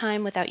first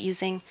time without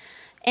using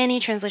any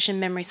translation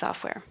memory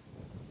software.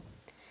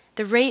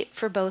 The rate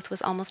for both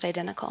was almost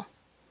identical.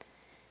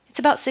 It's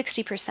about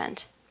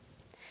 60%,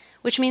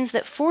 which means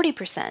that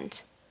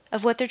 40%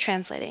 of what they're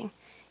translating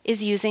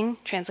is using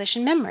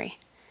translation memory,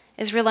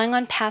 is relying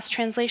on past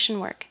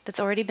translation work that's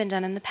already been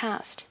done in the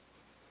past.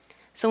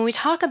 So when we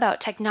talk about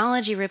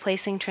technology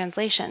replacing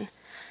translation,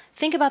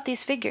 think about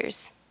these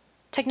figures.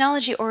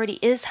 Technology already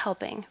is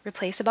helping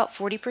replace about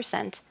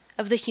 40%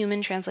 of the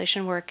human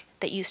translation work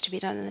that used to be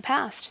done in the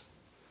past.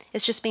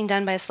 It's just being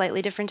done by a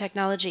slightly different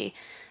technology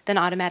than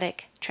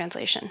automatic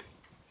translation.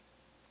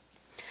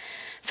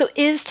 So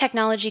is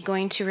technology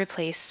going to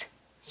replace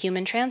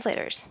human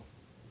translators?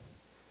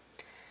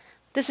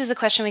 This is a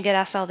question we get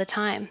asked all the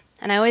time.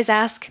 And I always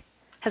ask,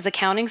 has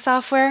accounting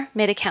software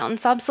made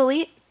accountants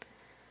obsolete?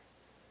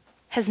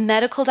 Has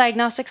medical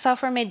diagnostic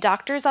software made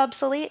doctors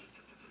obsolete?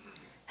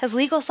 Has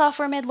legal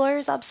software made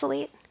lawyers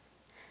obsolete?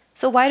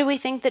 So why do we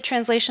think that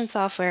translation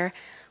software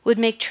would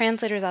make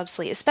translators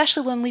obsolete,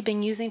 especially when we've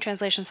been using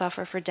translation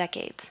software for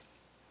decades?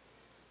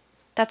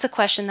 That's a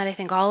question that I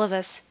think all of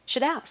us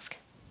should ask.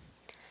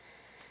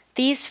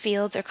 These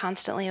fields are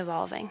constantly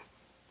evolving,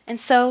 and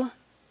so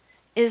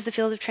is the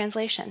field of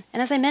translation.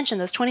 And as I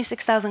mentioned, those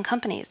 26,000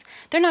 companies,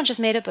 they're not just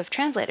made up of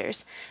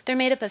translators. They're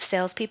made up of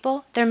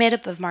salespeople. They're made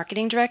up of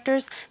marketing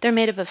directors. They're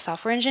made up of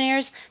software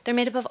engineers. They're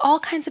made up of all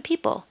kinds of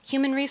people,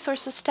 human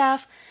resources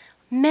staff.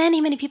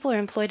 Many, many people are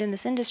employed in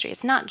this industry.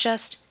 It's not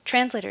just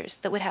translators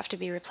that would have to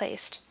be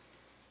replaced.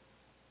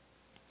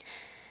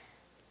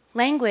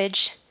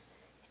 Language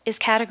is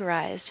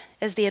categorized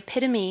as the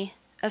epitome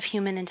of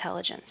human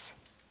intelligence.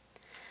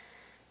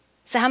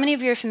 So how many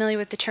of you are familiar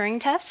with the Turing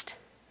test?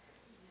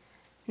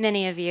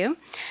 Many of you.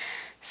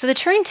 So the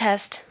Turing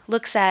test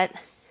looks at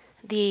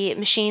the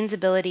machine's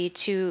ability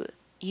to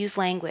use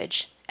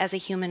language as a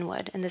human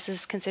would, and this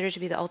is considered to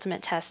be the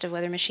ultimate test of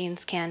whether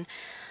machines can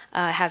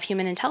have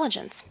human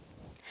intelligence.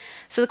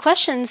 So the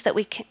questions that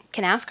we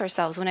can ask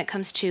ourselves when it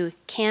comes to,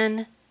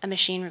 can a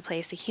machine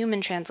replace a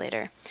human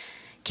translator?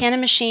 Can a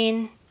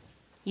machine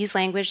use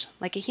language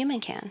like a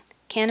human can?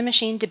 Can a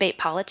machine debate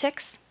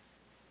politics?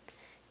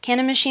 Can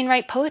a machine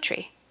write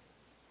poetry?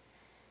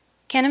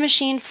 Can a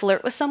machine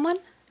flirt with someone?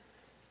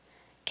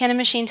 Can a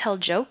machine tell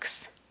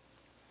jokes?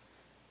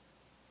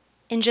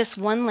 In just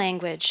one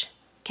language,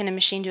 can a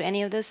machine do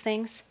any of those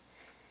things?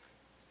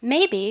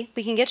 Maybe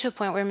we can get to a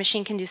point where a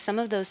machine can do some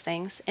of those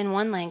things in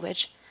one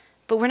language,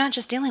 but we're not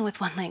just dealing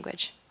with one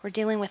language. We're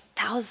dealing with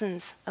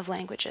thousands of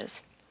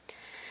languages.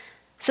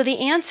 So the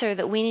answer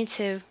that we need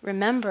to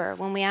remember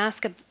when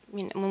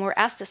when we're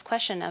asked this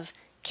question of,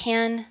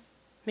 can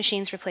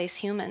machines replace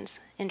humans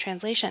in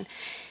translation,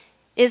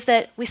 is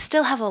that we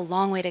still have a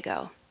long way to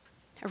go,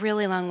 a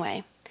really long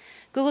way.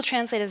 Google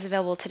Translate is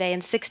available today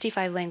in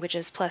 65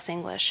 languages plus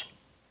English.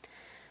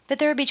 But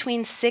there are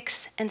between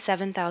 6,000 and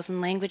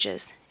 7,000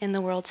 languages in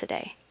the world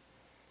today.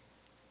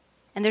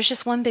 And there's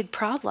just one big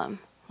problem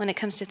when it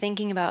comes to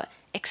thinking about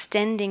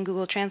extending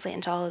Google Translate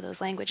into all of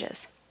those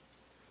languages.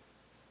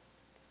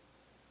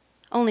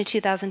 Only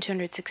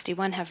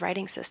 2,261 have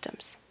writing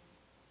systems.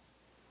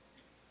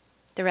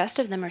 The rest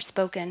of them are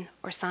spoken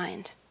or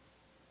signed.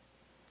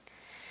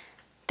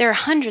 There are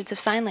hundreds of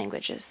sign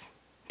languages.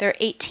 There are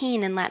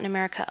 18 in Latin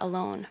America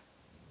alone.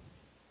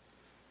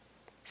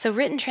 So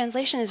written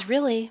translation is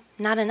really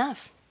not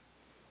enough.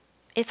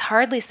 It's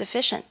hardly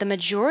sufficient. The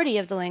majority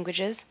of the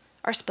languages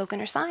are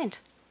spoken or signed.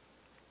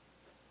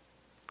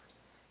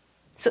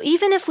 So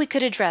even if we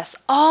could address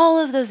all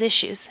of those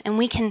issues, and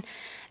we can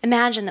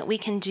imagine that we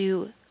can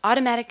do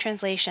automatic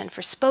translation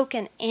for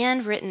spoken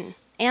and written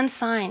and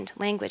signed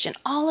language in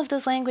all of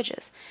those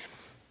languages,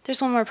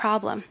 there's one more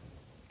problem.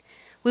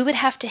 We would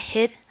have to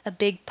hit a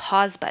big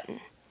pause button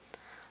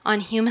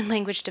on human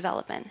language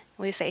development.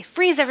 We say,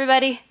 freeze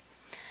everybody,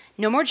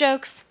 no more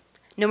jokes,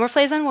 no more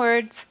plays on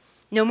words,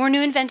 no more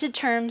new invented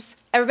terms,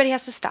 everybody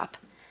has to stop.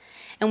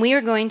 And we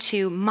are going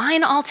to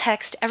mine all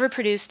text ever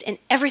produced in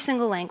every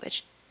single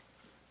language.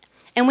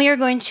 And we are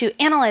going to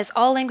analyze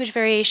all language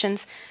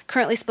variations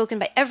currently spoken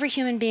by every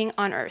human being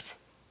on Earth.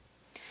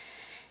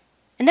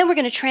 And then we're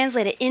going to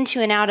translate it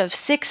into and out of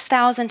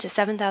 6,000 to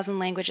 7,000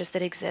 languages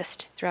that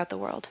exist throughout the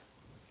world.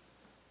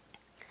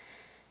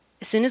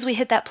 As soon as we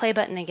hit that play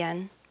button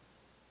again,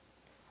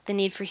 the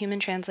need for human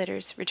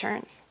translators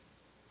returns.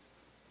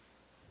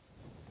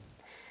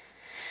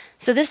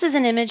 So this is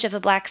an image of a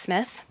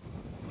blacksmith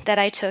that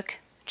I took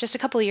just a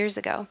couple years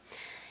ago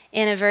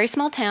in a very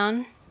small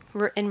town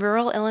in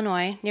rural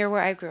Illinois, near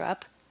where I grew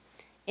up,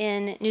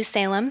 in New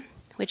Salem,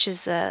 which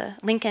is a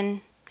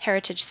Lincoln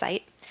heritage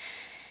site.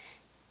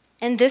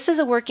 And this is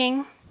a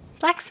working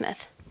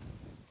blacksmith.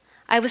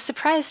 I was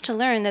surprised to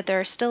learn that there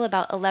are still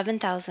about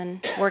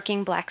 11,000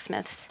 working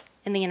blacksmiths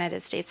in the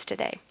United States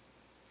today,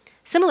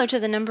 similar to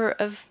the number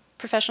of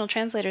professional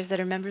translators that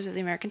are members of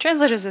the American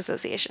Translators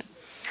Association.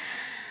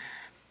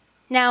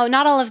 Now,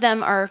 not all of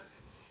them are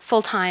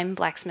full-time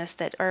blacksmiths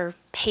that are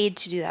paid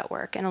to do that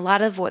work, and a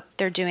lot of what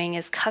they're doing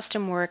is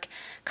custom work,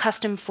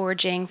 custom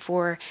forging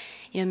for,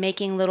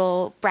 making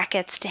little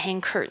brackets to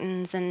hang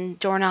curtains and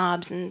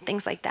doorknobs and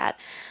things like that.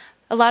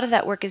 A lot of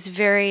that work is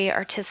very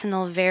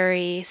artisanal,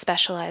 very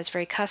specialized,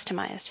 very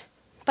customized.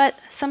 But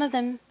some of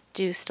them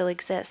do still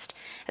exist.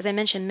 As I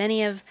mentioned,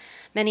 many of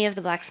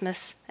the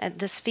blacksmiths at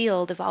this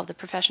field evolved, the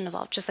profession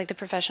evolved, just like the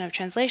profession of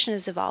translation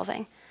is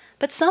evolving.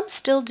 But some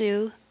still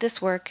do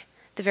this work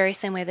the very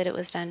same way that it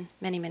was done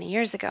many, many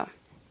years ago.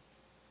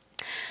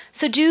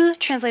 So do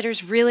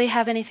translators really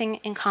have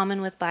anything in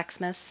common with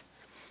blacksmiths?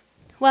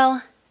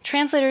 Well,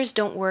 translators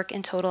don't work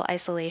in total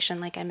isolation,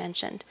 like I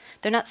mentioned.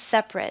 They're not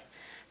separate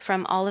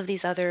from all of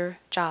these other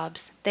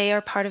jobs. They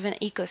are part of an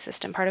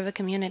ecosystem, part of a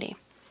community.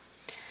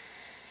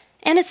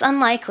 And it's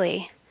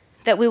unlikely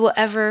that we will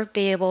ever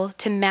be able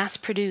to mass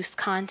produce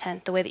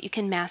content the way that you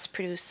can mass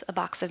produce a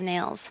box of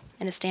nails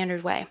in a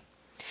standard way.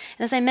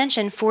 And as I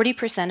mentioned,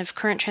 40% of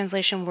current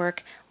translation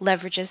work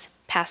leverages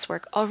past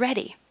work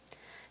already.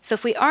 So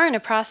if we are in a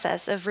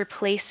process of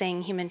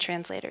replacing human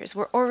translators,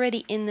 we're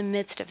already in the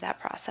midst of that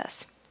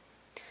process.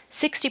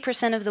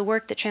 60% of the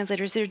work that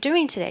translators are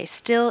doing today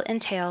still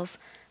entails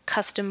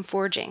custom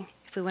forging,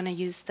 if we want to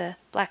use the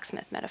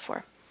blacksmith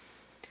metaphor.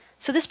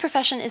 So this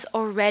profession is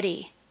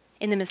already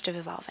in the midst of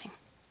evolving.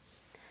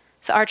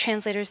 So are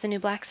translators the new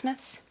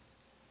blacksmiths?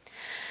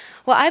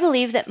 Well, I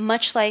believe that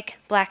much like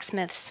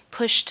blacksmiths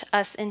pushed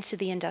us into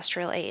the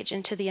industrial age,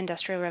 into the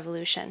industrial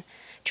revolution,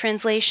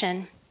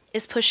 translation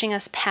is pushing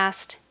us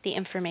past the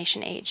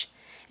information age,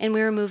 and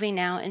we are moving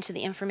now into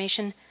the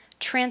information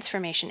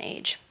transformation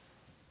age.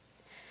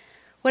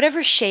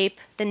 Whatever shape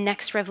the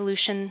next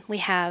revolution we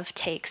have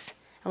takes,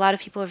 a lot of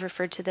people have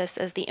referred to this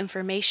as the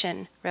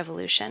information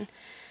revolution,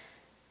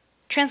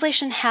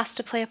 translation has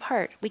to play a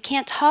part. We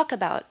can't talk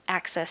about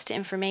access to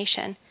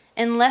information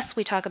unless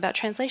we talk about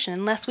translation,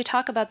 unless we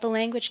talk about the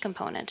language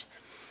component.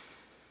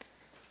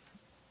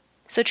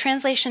 So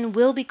translation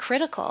will be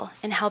critical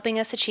in helping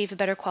us achieve a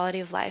better quality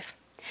of life.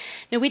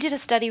 Now, we did a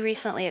study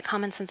recently at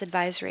Common Sense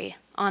Advisory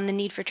on the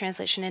need for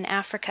translation in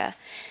Africa,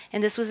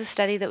 and this was a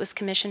study that was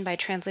commissioned by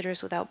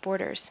Translators Without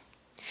Borders.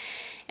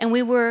 And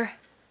we were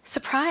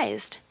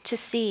surprised to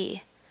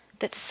see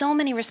that so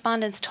many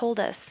respondents told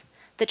us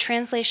that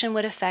translation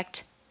would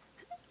affect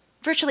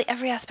virtually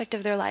every aspect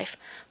of their life: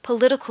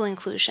 political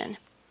inclusion,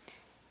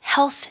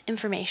 health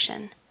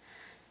information,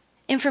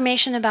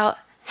 information about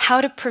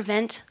how to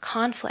prevent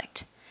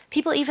conflict.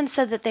 People even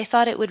said that they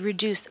thought it would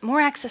reduce, more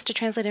access to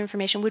translated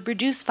information would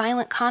reduce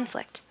violent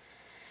conflict.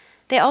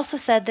 They also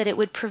said that it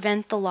would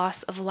prevent the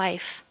loss of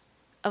life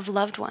of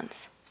loved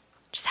ones.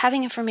 Just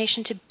having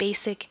information to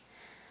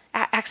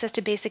access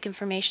to basic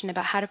information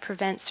about how to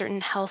prevent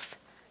certain health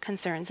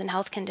concerns and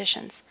health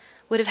conditions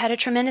would have had a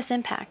tremendous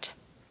impact.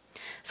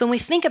 So when we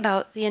think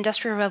about the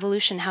Industrial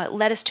Revolution, how it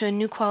led us to a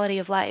new quality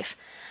of life,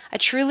 I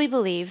truly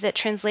believe that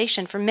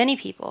translation for many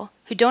people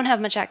who don't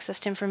have much access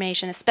to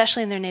information,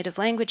 especially in their native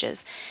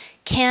languages,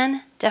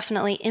 can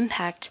definitely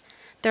impact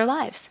their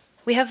lives.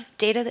 We have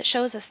data that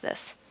shows us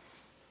this.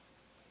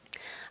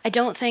 I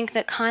don't think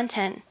that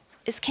content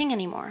is king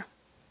anymore.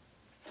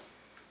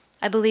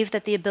 I believe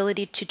that the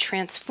ability to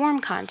transform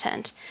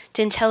content,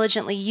 to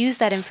intelligently use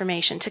that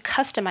information, to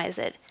customize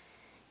it,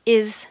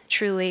 is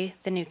truly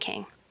the new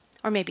king,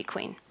 or maybe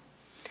queen.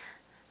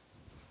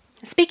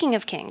 Speaking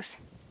of kings,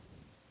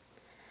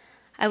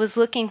 I was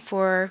looking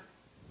for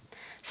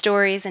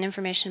stories and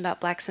information about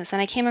blacksmiths,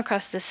 and I came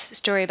across this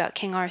story about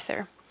King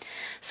Arthur.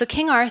 So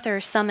King Arthur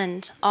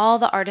summoned all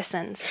the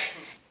artisans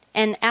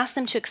and asked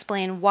them to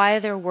explain why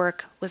their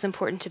work was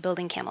important to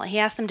building Camelot. He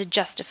asked them to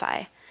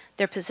justify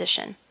their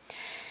position.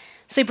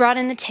 So he brought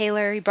in the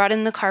tailor, he brought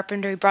in the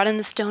carpenter, he brought in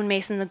the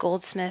stonemason, the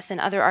goldsmith,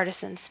 and other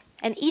artisans.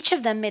 And each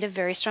of them made a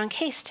very strong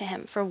case to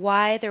him for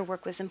why their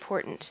work was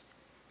important.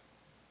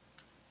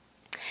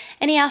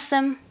 And he asked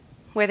them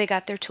where they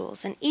got their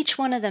tools, and each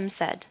one of them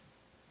said,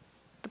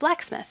 the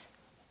blacksmith.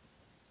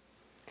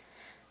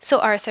 So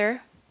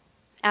Arthur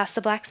asked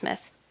the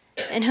blacksmith,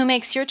 and who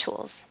makes your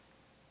tools?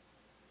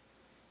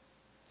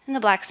 And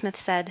the blacksmith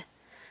said,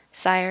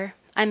 Sire,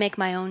 I make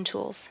my own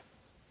tools.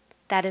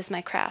 That is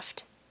my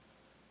craft.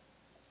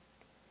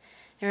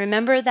 Now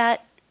remember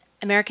that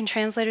American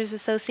Translators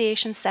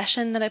Association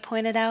session that I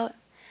pointed out,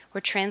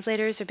 where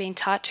translators are being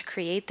taught to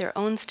create their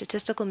own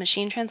statistical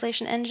machine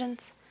translation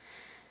engines?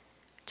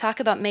 Talk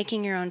about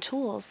making your own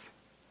tools.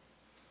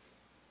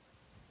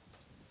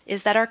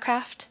 Is that our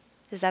craft?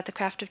 Is that the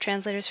craft of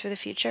translators for the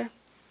future?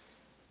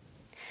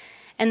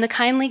 And the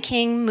kindly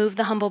king moved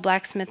the humble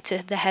blacksmith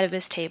to the head of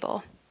his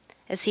table,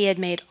 as he had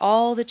made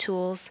all the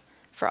tools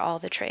for all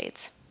the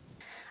trades.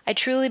 I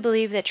truly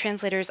believe that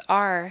translators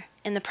are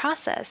in the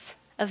process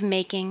of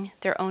making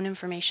their own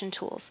information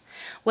tools,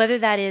 whether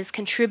that is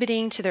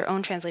contributing to their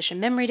own translation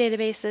memory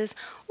databases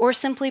or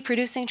simply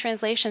producing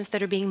translations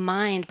that are being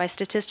mined by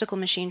statistical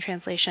machine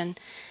translation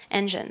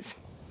engines.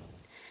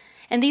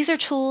 And these are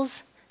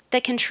tools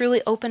that can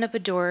truly open up a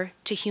door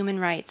to human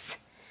rights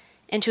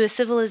and to a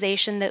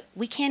civilization that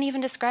we can't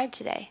even describe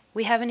today.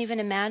 We haven't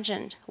even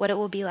imagined what it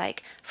will be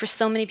like for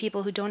so many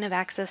people who don't have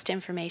access to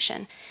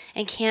information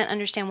and can't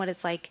understand what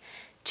it's like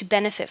to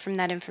benefit from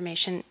that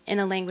information in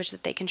a language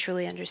that they can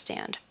truly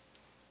understand.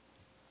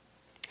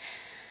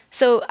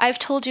 So I've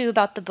told you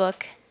about the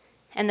book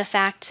and the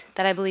fact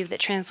that I believe that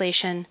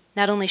translation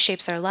not only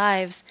shapes our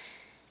lives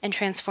and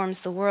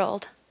transforms the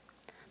world,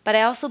 but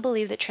I also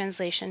believe that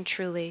translation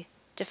truly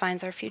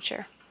defines our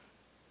future.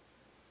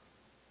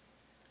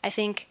 I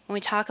think when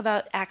we talk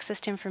about access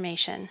to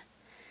information,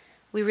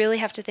 we really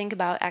have to think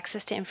about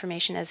access to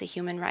information as a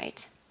human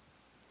right.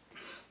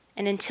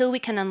 And until we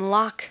can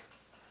unlock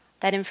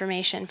that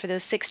information for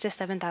those 6,000 to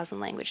 7,000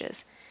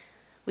 languages,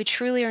 we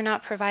truly are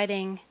not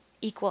providing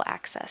equal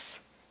access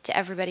to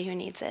everybody who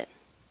needs it.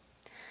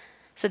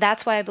 So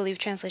that's why I believe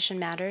translation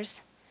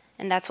matters,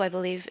 and that's why I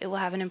believe it will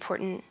have an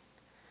important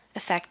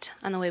effect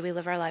on the way we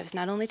live our lives,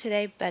 not only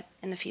today, but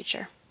in the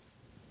future.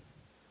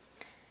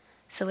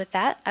 So with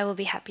that, I will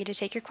be happy to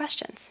take your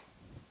questions.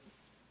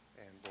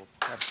 And we'll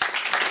have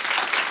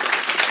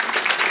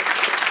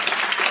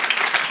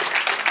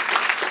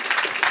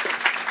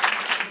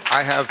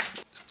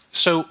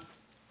So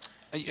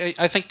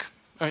I think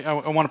I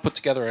want to put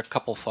together a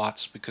couple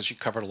thoughts because you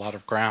covered a lot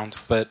of ground,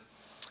 but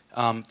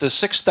the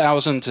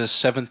 6,000 to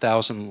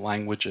 7,000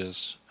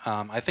 languages,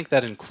 I think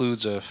that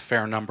includes a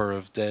fair number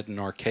of dead and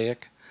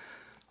archaic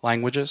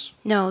languages.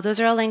 No, those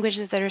are all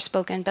languages that are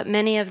spoken, but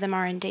many of them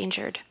are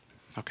endangered.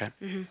 Okay.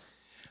 Mm-hmm.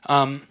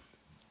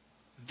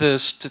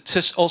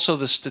 Also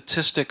the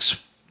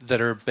statistics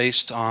that are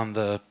based on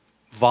the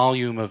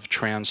volume of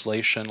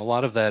translation, a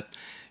lot of that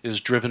is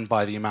driven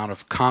by the amount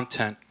of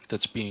content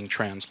that's being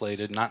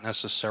translated, not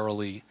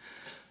necessarily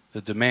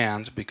the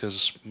demand,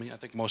 because I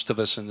think most of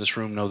us in this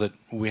room know that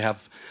we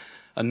have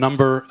a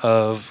number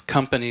of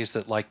companies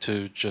that like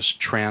to just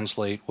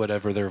translate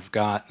whatever they've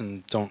got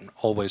and don't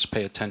always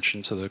pay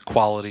attention to the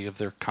quality of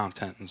their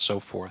content and so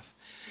forth.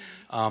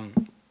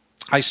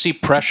 I see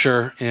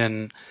pressure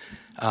in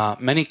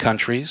many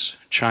countries,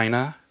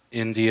 China,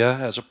 India,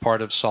 as a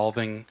part of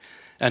solving,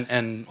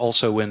 and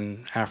also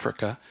in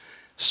Africa,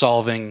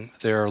 solving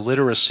their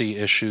literacy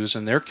issues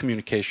and their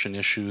communication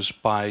issues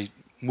by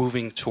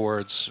moving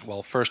towards,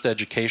 well, first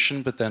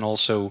education, but then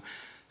also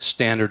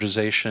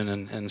standardization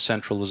and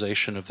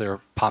centralization of their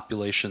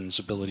population's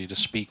ability to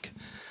speak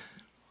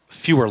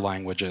fewer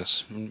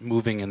languages,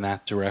 moving in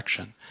that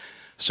direction.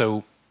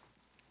 So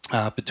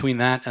between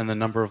that and the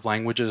number of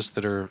languages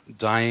that are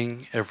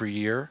dying every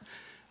year,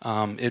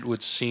 it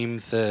would seem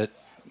that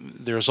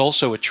there's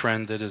also a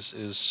trend that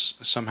is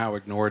somehow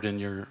ignored in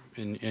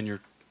your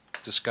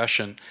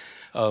discussion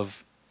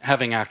of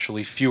having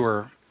actually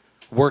fewer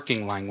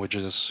working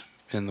languages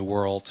in the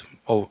world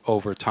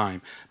over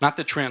time. Not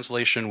that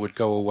translation would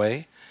go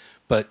away,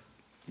 but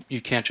you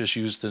can't just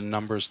use the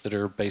numbers that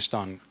are based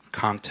on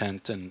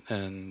content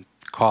and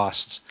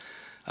costs,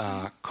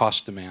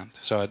 cost demand.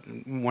 So I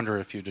wonder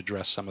if you'd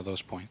address some of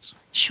those points.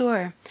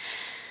 Sure.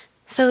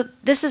 So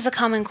this is a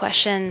common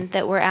question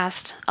that we're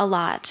asked a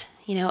lot.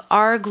 You know,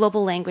 are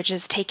global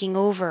languages taking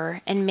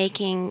over and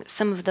making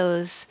some of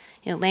those,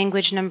 you know,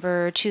 language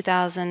number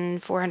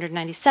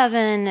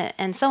 2,497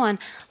 and so on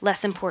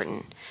less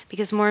important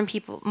because more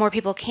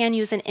people can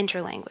use an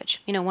interlanguage,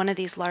 you know, one of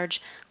these large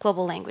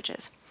global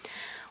languages.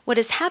 What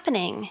is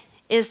happening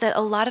is that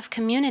a lot of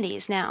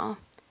communities now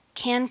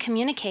can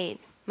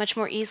communicate much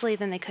more easily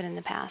than they could in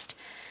the past.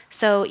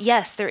 So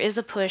yes, there is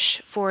a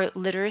push for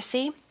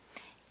literacy,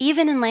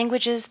 even in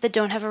languages that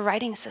don't have a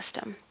writing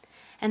system.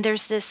 And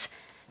there's this,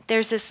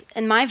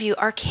 in my view,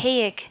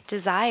 archaic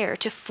desire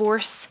to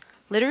force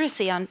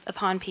literacy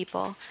upon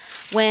people,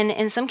 when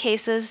in some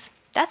cases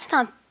that's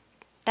not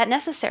that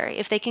necessary.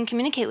 If they can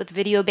communicate with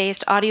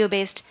video-based,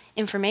 audio-based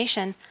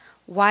information,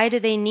 why do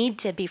they need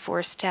to be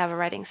forced to have a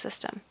writing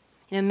system?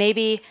 You know,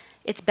 maybe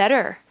it's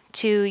better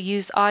to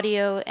use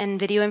audio and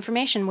video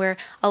information where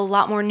a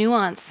lot more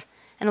nuance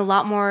and a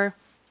lot more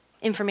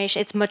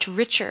information, it's much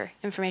richer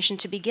information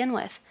to begin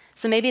with.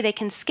 So maybe they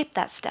can skip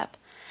that step.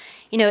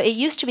 You know, it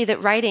used to be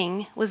that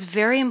writing was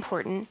very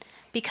important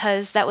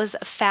because that was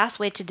a fast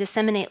way to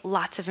disseminate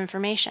lots of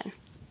information.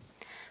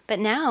 But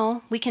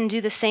now we can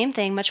do the same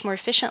thing much more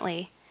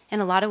efficiently in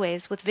a lot of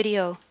ways with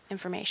video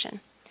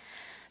information.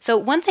 So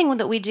one thing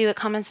that we do at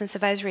Common Sense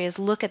Advisory is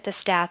look at the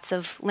stats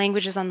of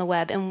languages on the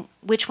web and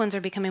which ones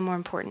are becoming more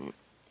important.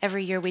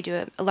 Every year we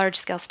do a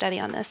large-scale study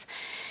on this.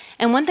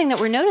 And one thing that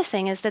we're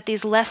noticing is that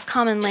these less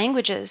common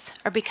languages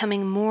are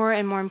becoming more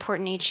and more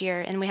important each year,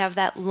 and we have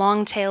that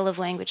long tail of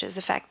languages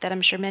effect that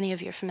I'm sure many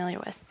of you are familiar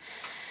with.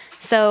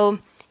 So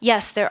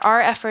yes, there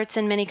are efforts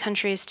in many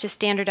countries to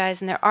standardize,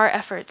 and there are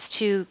efforts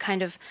to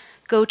kind of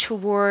go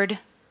toward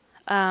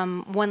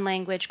one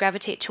language,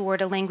 gravitate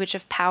toward a language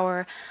of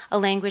power, a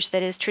language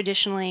that is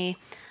traditionally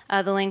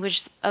the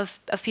language of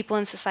people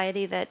in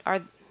society that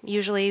are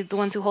usually the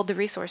ones who hold the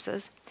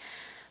resources.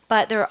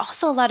 But there are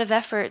also a lot of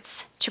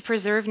efforts to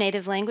preserve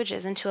native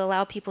languages and to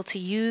allow people to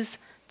use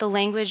the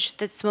language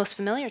that's most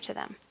familiar to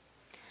them.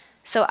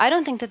 So I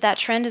don't think that that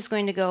trend is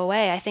going to go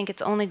away. I think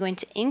it's only going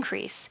to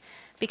increase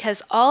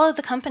because all of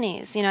the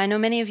companies, you know, I know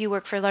many of you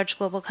work for large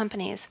global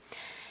companies,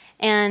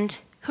 and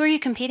who are you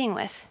competing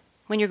with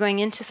when you're going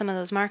into some of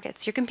those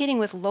markets? You're competing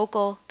with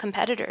local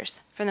competitors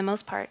for the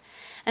most part.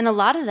 And a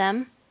lot of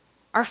them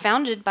are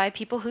founded by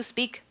people who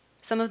speak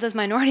some of those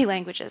minority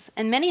languages,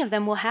 and many of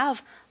them will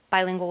have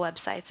bilingual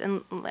websites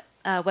and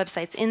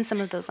websites in some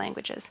of those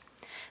languages.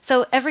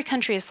 So every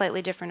country is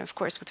slightly different, of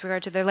course, with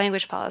regard to their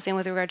language policy and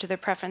with regard to their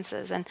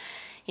preferences and,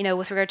 you know,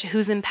 with regard to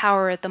who's in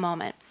power at the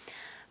moment.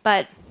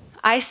 But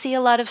I see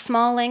a lot of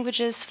small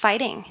languages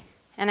fighting,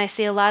 and I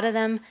see a lot of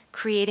them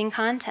creating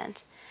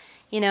content,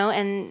 you know,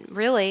 and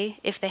really,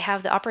 if they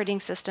have the operating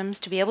systems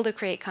to be able to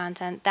create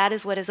content, that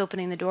is what is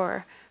opening the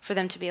door for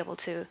them to be able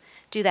to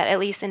do that, at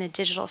least in a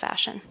digital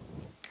fashion.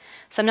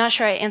 So I'm not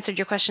sure I answered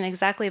your question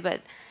exactly,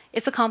 but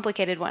it's a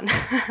complicated one.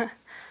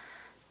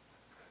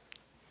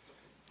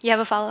 You have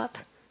a follow-up?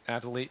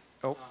 Nataly,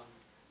 no,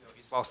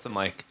 he's lost the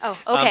mic. Oh,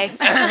 okay.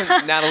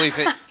 Nataly,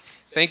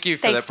 thank you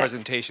for Thanks, that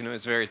presentation. It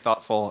was very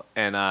thoughtful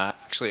and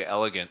actually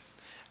elegant,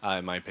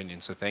 in my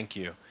opinion, so thank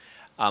you.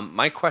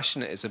 My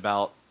question is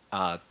about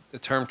the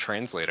term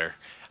translator.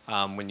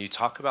 When you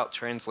talk about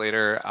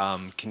translator,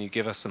 can you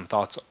give us some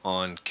thoughts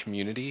on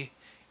community?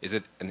 Is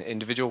it an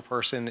individual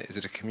person? Is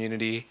it a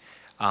community?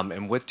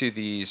 And what do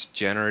these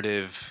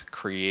generative,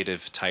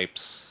 creative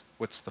types,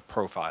 what's the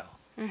profile?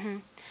 Mm-hmm.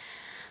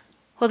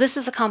 Well, this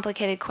is a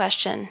complicated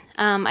question.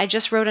 I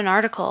just wrote an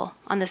article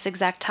on this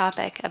exact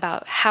topic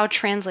about how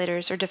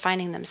translators are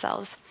defining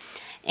themselves.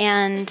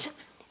 And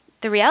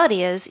the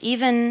reality is,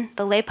 even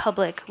the lay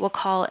public will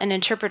call an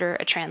interpreter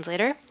a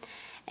translator,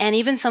 and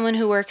even someone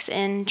who works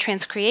in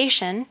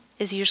transcreation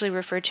is usually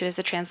referred to as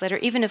a translator,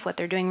 even if what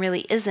they're doing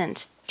really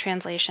isn't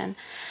translation.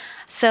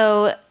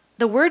 So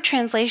the word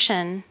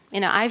translation,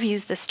 I've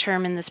used this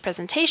term in this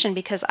presentation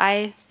because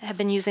I have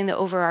been using the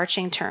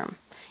overarching term,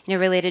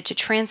 related to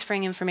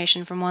transferring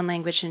information from one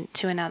language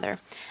to another.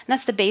 And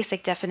that's the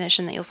basic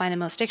definition that you'll find in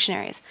most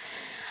dictionaries.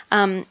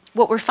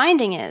 What we're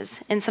finding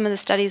is, in some of the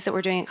studies that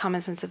we're doing at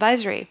Common Sense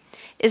Advisory,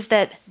 is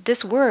that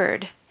this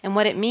word and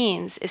what it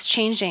means is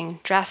changing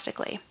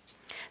drastically.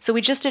 So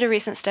we just did a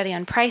recent study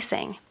on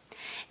pricing,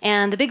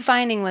 and the big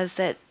finding was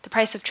that the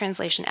price of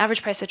translation,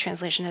 average price of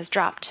translation, has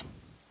dropped.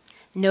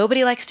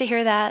 Nobody likes to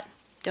hear that.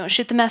 Don't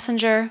shoot the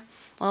messenger.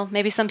 Well,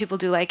 maybe some people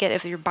do like it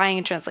if you're buying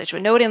a translation,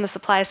 but nobody on the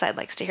supply side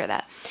likes to hear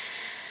that.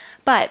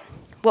 But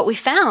what we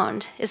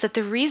found is that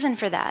the reason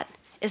for that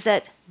is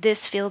that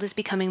this field is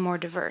becoming more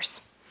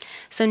diverse.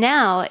 So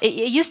now, it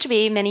used to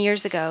be many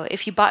years ago,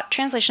 if you bought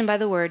translation by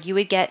the word, you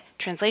would get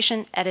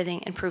translation,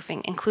 editing, and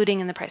proofing, including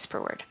in the price per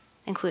word,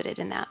 included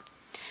in that.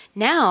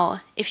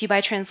 Now, if you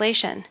buy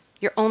translation,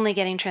 you're only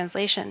getting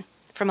translation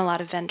from a lot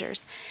of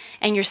vendors.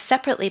 And you're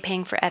separately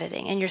paying for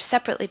editing, and you're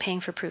separately paying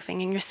for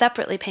proofing, and you're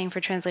separately paying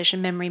for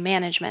translation memory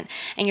management,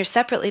 and you're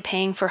separately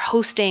paying for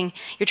hosting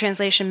your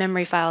translation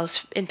memory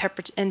files in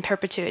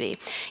perpetuity.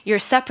 You're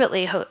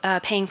separately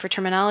paying for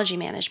terminology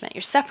management.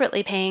 You're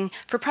separately paying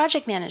for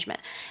project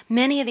management.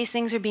 Many of these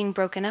things are being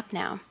broken up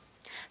now.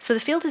 So the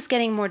field is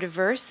getting more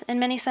diverse in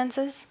many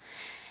senses,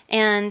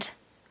 and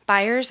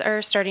buyers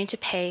are starting to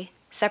pay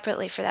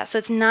separately for that. So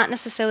it's not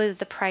necessarily that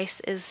the price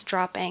is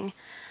dropping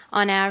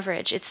on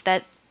average. It's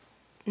that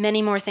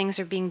many more things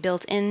are being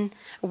built in,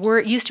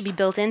 used to be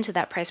built into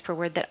that price per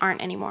word that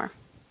aren't anymore.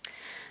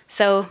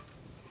 So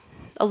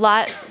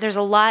there's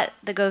a lot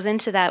that goes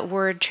into that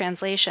word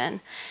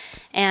translation.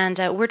 And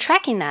we're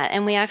tracking that.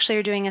 And we actually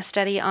are doing a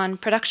study on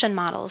production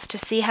models to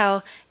see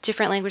how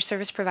different language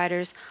service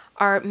providers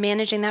are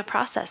managing that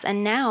process.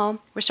 And now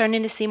we're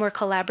starting to see more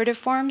collaborative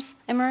forms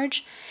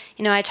emerge.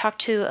 I talked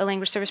to a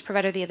language service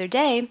provider the other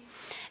day,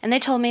 and they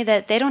told me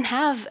that they don't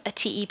have a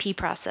TEP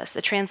process,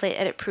 a translate,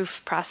 edit,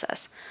 proof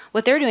process.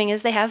 What they're doing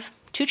is they have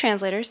two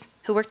translators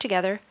who work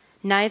together.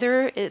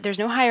 There's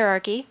no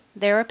hierarchy.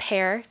 They're a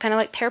pair, kind of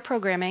like pair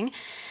programming,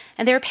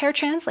 and they're pair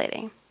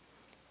translating.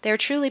 They're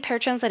truly pair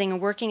translating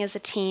and working as a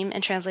team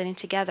and translating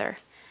together.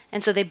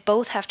 And so they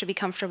both have to be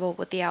comfortable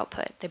with the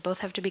output. They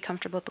both have to be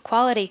comfortable with the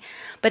quality,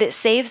 but it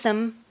saves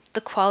them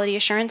the quality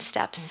assurance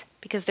steps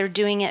because they're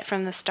doing it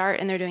from the start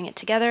and they're doing it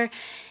together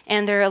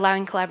and they're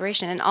allowing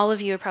collaboration. And all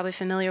of you are probably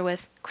familiar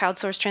with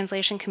crowdsourced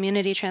translation,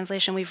 community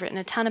translation. We've written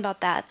a ton about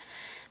that.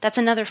 That's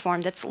another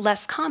form that's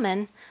less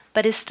common,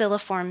 but is still a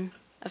form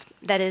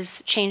that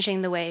is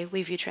changing the way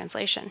we view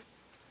translation.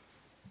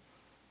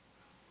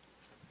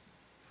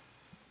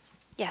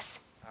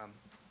 Yes?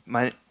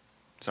 My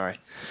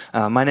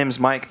name is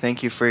Mike.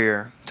 Thank you for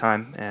your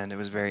time, and it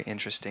was a very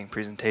interesting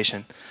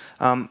presentation.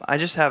 I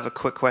just have a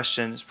quick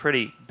question. It's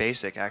pretty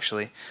basic,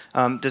 actually.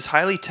 Does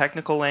highly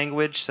technical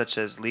language, such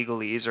as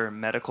legalese or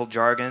medical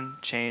jargon,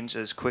 change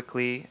as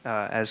quickly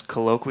as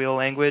colloquial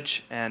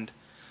language? And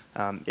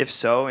if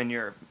so, in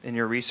your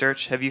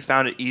research, have you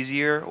found it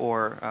easier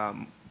or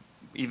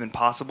even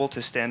possible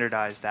to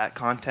standardize that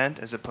content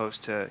as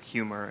opposed to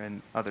humor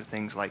and other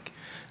things like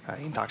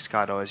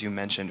intoxicado, as you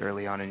mentioned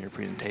early on in your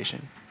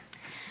presentation?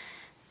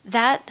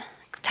 That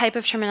type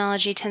of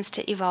terminology tends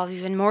to evolve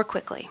even more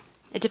quickly.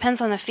 It depends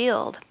on the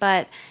field,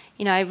 but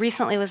I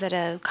recently was at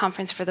a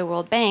conference for the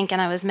World Bank, and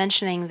I was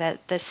mentioning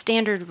that the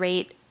standard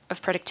rate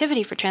of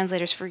productivity for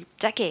translators for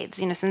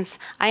decades, since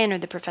I entered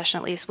the profession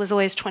at least, was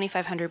always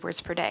 2,500 words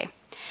per day.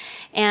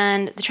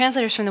 And the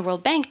translators from the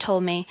World Bank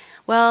told me,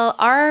 well,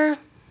 our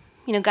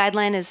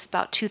guideline is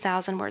about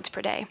 2,000 words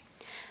per day,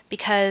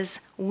 because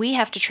we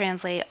have to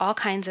translate all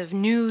kinds of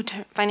new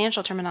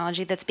financial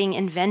terminology that's being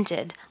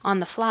invented on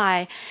the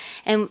fly,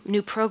 and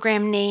new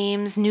program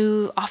names,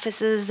 new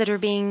offices that are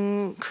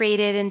being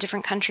created in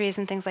different countries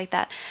and things like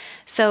that.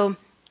 So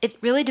it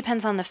really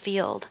depends on the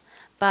field,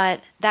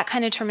 but that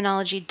kind of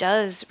terminology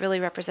does really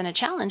represent a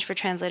challenge for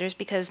translators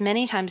because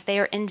many times they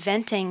are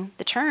inventing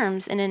the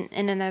terms in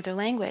another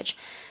language.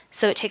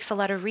 So it takes a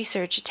lot of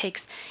research. It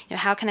takes,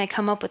 how can I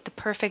come up with the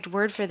perfect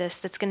word for this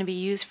that's going to be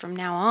used from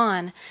now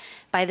on?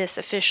 by this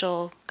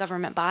official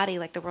government body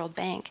like the World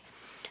Bank.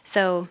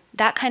 So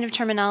that kind of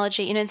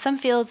terminology, in some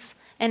fields,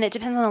 and it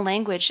depends on the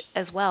language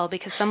as well,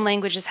 because some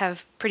languages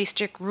have pretty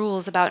strict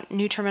rules about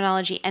new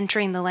terminology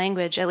entering the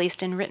language, at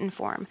least in written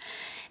form.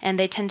 And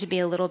they tend to be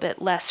a little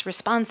bit less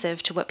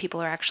responsive to what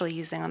people are actually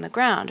using on the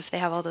ground if they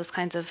have all those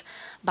kinds of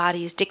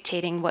bodies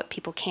dictating what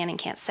people can and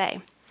can't say.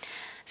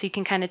 So you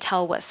can kind of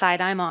tell what side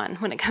I'm on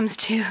when it comes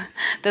to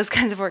those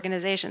kinds of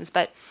organizations.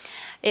 But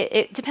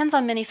it depends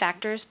on many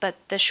factors, but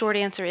the short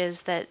answer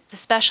is that the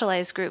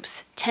specialized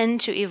groups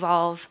tend to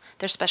evolve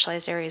their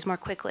specialized areas more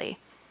quickly.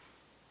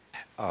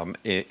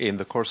 In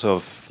the course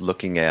of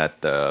looking at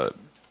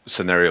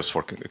scenarios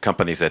for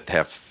companies that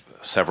have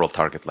several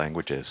target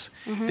languages,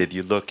 did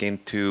you look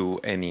into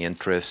any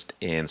interest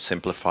in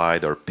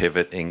simplified or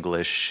pivot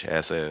English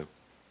as a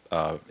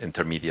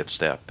intermediate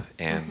step?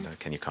 And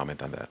can you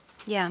comment on that?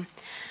 Yeah.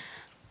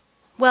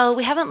 Well,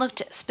 we haven't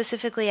looked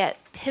specifically at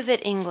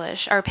pivot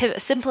English or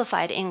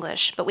simplified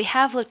English, but we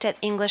have looked at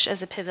English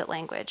as a pivot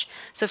language.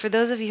 So for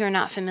those of you who are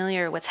not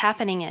familiar, what's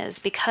happening is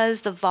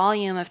because the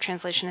volume of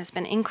translation has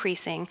been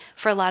increasing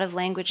for a lot of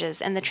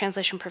languages and the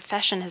translation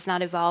profession has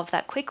not evolved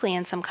that quickly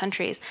in some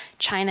countries,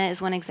 China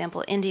is one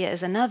example, India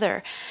is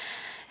another.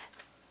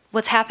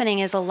 What's happening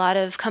is a lot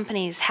of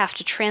companies have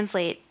to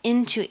translate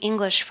into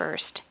English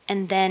first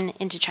and then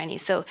into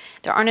Chinese. So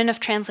there aren't enough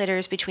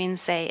translators between,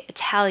 say,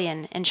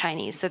 Italian and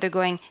Chinese. So they're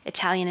going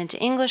Italian into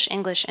English,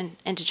 English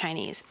into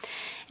Chinese.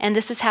 And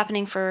this is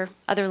happening for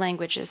other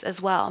languages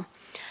as well.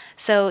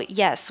 So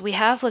yes, we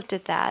have looked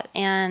at that,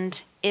 and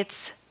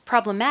it's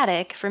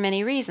problematic for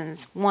many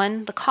reasons.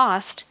 One, the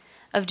cost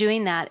of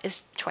doing that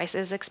is twice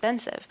as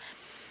expensive.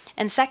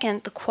 And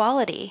second, the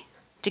quality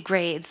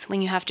degrades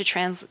when you have to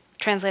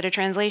translate a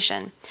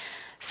translation.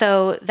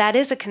 So that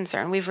is a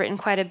concern. We've written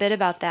quite a bit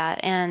about that,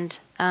 and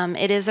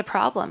it is a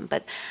problem.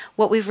 But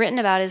what we've written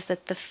about is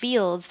that the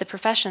fields, the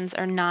professions,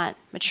 are not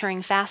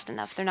maturing fast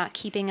enough. They're not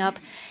keeping up.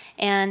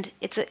 And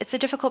it's a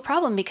difficult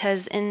problem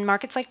because in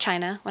markets like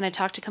China, when I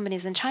talk to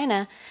companies in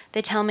China,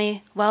 they tell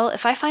me, well,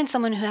 if I find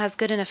someone who has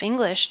good enough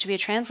English to be a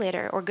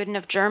translator or good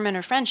enough German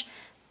or French,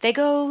 they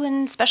go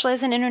and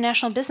specialize in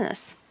international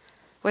business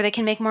where they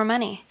can make more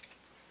money.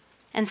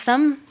 And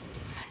some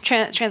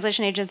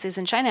translation agencies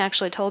in China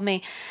actually told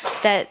me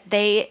that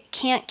they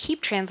can't keep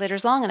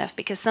translators long enough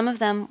because some of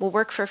them will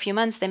work for a few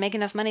months, they make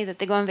enough money that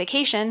they go on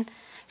vacation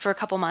for a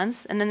couple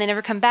months, and then they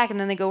never come back,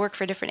 and then they go work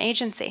for a different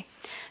agency.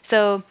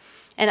 So,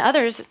 and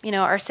others,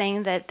 are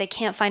saying that they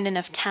can't find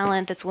enough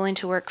talent that's willing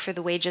to work for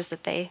the wages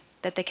that they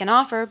can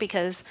offer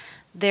because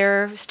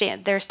their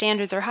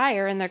standards are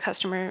higher and their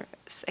customers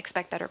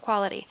expect better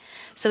quality.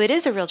 So it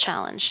is a real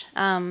challenge.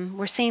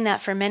 We're seeing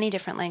that for many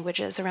different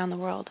languages around the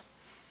world.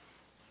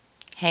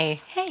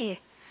 Hey. Hey.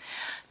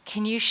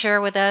 Can you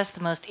share with us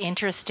the most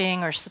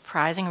interesting or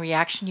surprising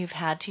reaction you've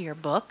had to your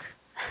book?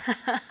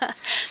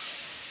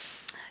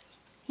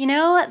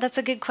 That's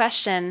a good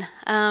question.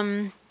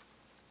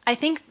 I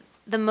think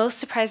the most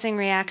surprising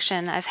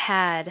reaction I've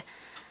had,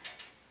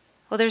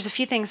 well, there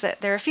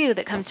are a few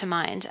that come to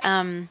mind.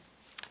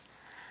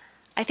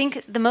 I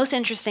think the most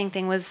interesting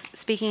thing was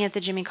speaking at the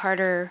Jimmy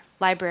Carter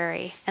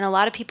Library, and a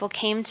lot of people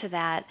came to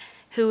that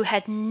who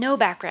had no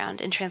background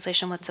in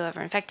translation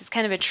whatsoever. In fact, it's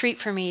kind of a treat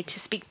for me to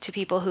speak to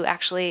people who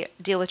actually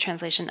deal with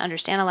translation,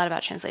 understand a lot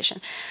about translation.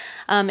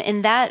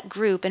 In that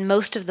group, and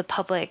most of the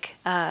public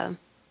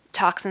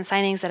talks and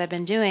signings that I've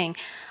been doing,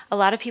 a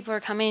lot of people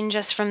are coming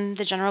just from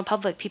the general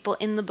public, people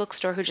in the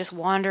bookstore who just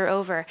wander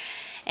over.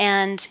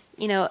 And,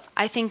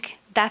 I think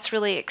that's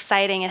really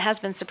exciting. It has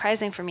been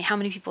surprising for me how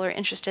many people are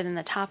interested in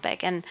the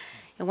topic. And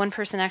one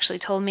person actually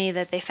told me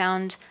that they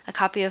found a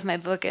copy of my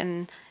book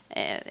in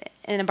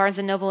a Barnes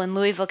 & Noble in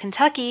Louisville,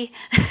 Kentucky.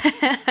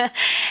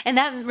 And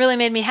that really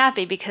made me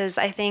happy because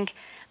I think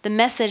the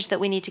message that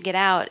we need to get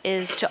out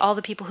is to all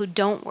the people who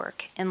don't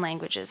work in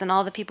languages and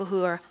all the people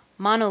who are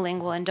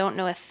monolingual and don't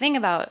know a thing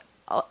about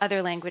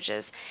other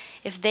languages.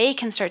 If they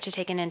can start to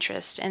take an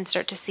interest and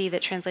start to see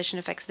that translation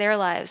affects their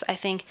lives, I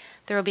think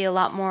there will be a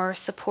lot more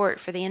support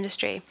for the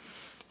industry.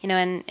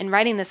 In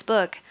writing this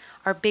book,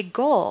 our big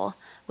goal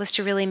was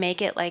to really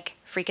make it like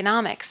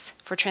Freakonomics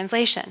for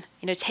translation.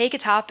 Take a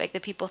topic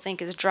that people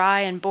think is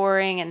dry and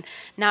boring and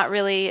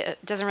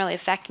doesn't really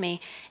affect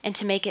me, and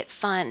to make it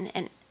fun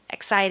and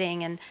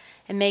exciting and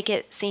make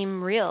it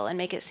seem real and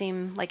make it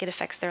seem like it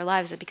affects their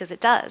lives, because it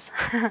does.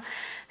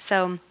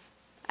 So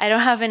I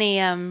don't have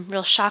any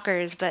real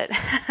shockers, but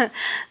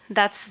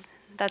that's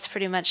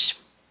pretty much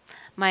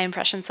my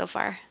impression so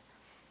far.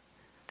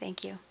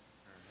 Thank you.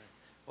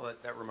 Well,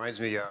 that reminds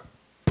me,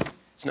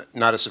 it's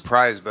not a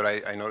surprise, but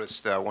I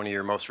noticed one of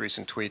your most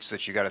recent tweets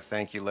that you got a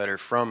thank you letter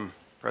from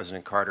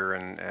President Carter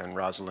and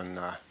Rosalind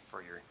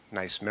for your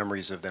nice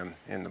memories of them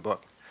in the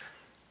book.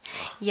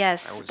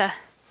 Yes,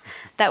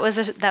 that was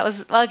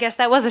well, I guess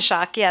that was a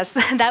shock. Yes,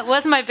 that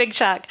was my big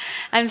shock.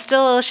 I'm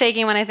still a little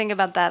shaking when I think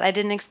about that. I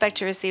didn't expect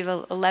to receive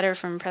a letter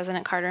from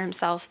President Carter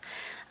himself.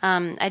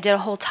 I did a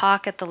whole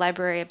talk at the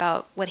library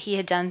about what he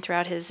had done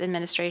throughout his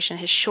administration,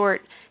 his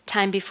short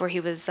time before he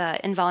was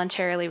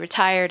involuntarily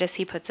retired, as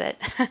he puts it.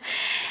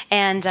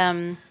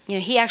 And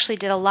he actually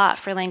did a lot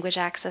for language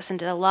access and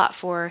did a lot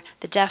for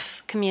the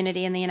deaf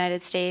community in the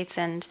United States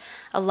and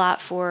a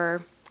lot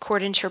for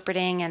court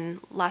interpreting and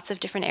lots of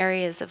different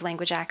areas of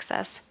language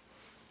access.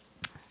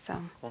 So.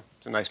 Well,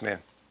 he's a nice man.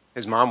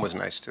 His mom was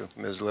nice too,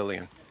 Ms.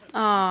 Lillian.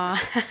 Aw.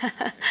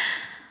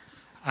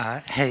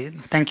 Hey,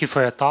 thank you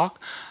for your talk.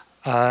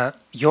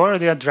 You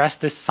already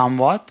addressed this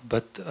somewhat,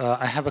 but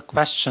I have a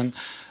question.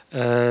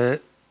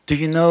 Do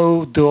you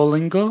know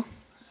Duolingo?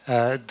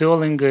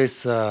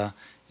 Duolingo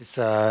is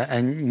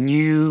a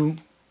new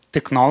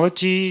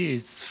technology.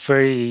 It's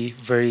very,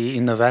 very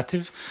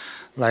innovative.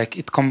 Like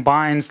it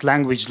combines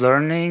language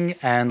learning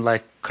and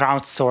like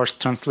crowdsourced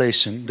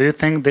translation. Do you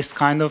think this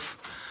kind of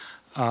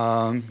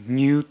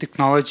new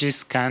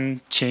technologies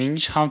can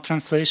change how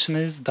translation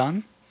is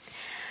done?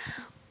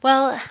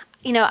 Well,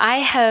 I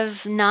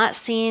have not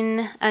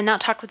seen, not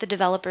talked with the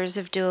developers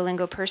of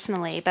Duolingo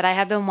personally, but I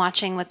have been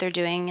watching what they're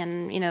doing,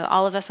 and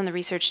all of us on the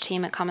research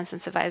team at Common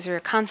Sense Advisor are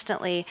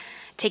constantly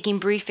taking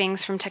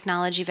briefings from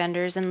technology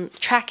vendors and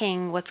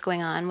tracking what's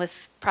going on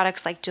with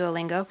products like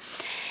Duolingo.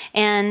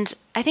 And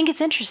I think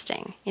it's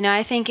interesting.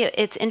 I think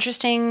it's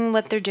interesting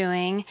what they're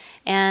doing,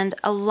 and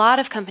a lot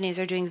of companies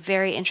are doing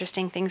very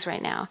interesting things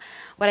right now.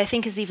 What I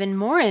think is even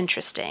more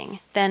interesting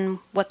than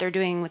what they're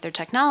doing with their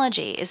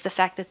technology is the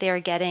fact that they are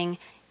getting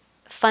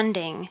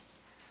funding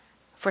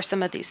for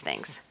some of these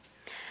things.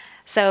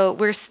 So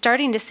we're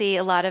starting to see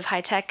a lot of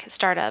high-tech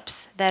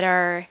startups that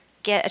are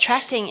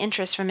attracting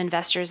interest from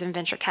investors and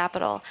venture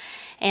capital.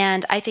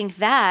 And I think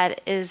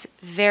that is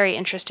very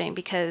interesting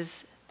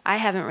because I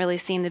haven't really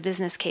seen the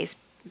business case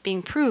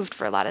being proved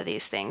for a lot of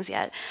these things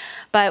yet.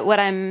 But what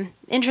I'm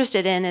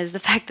interested in is the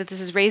fact that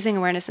this is raising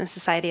awareness in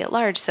society at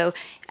large. So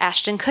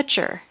Ashton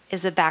Kutcher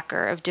is a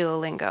backer of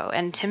Duolingo,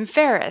 and Tim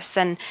Ferriss.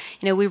 And,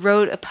 we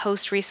wrote a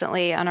post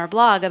recently on our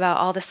blog about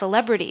all the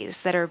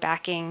celebrities that are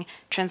backing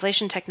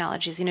translation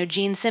technologies.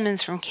 Gene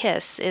Simmons from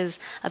Kiss is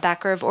a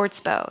backer of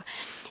Ortsbo.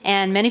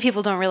 And many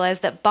people don't realize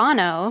that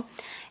Bono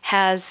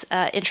has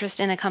interest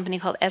in a company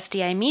called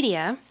SDI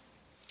Media,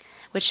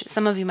 which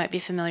some of you might be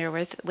familiar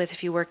with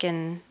if you work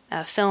in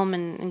film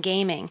and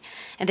gaming,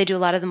 and they do a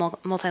lot of the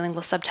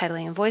multilingual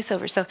subtitling and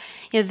voiceover. So,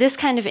 this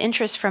kind of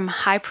interest from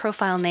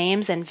high-profile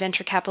names and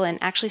venture capital and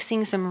actually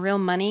seeing some real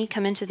money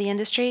come into the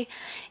industry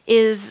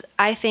is,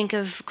 I think,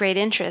 of great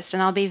interest.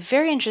 And I'll be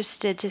very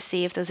interested to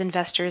see if those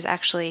investors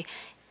actually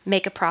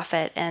make a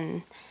profit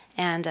and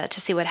to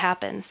see what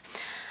happens.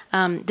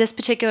 This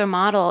particular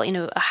model,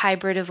 a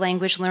hybrid of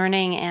language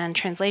learning and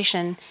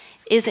translation,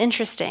 is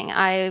interesting.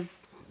 I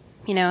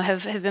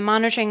have been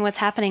monitoring what's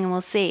happening, and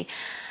we'll see.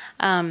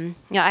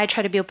 I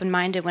try to be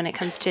open-minded when it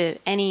comes to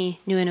any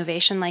new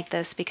innovation like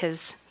this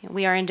because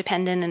we are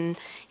independent,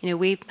 and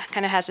we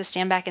kind of have to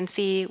stand back and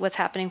see what's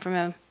happening from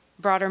a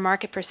broader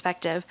market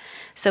perspective.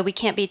 So we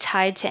can't be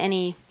tied to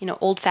any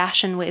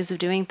old-fashioned ways of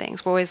doing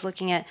things. We're always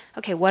looking at,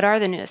 okay, what are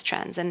the newest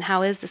trends, and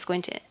how is this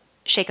going to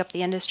shake up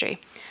the industry?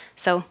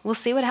 So we'll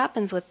see what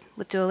happens with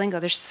Duolingo.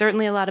 There's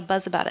certainly a lot of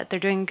buzz about it. They're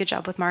doing a good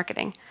job with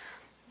marketing.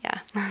 Yeah.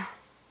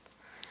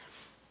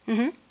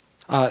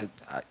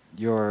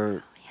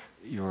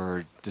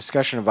 Your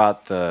discussion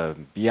about the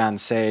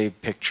Beyoncé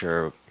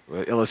picture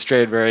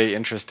illustrated very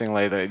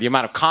interestingly the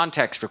amount of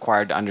context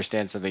required to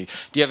understand something.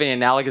 Do you have any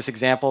analogous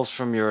examples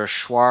from your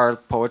Schwar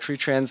poetry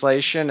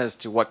translation as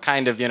to what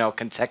kind of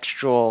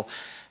contextual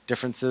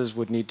differences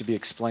would need to be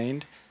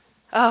explained?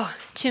 Oh,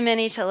 too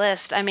many to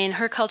list. I mean,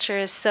 her culture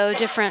is so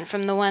different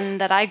from the one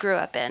that I grew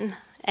up in.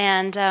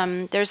 And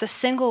there's a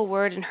single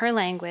word in her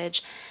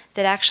language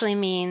that actually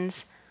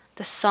means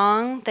the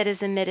song that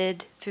is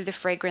emitted through the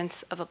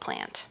fragrance of a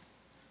plant.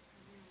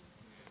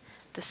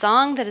 The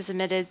song that is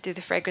emitted through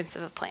the fragrance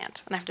of a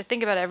plant. And I have to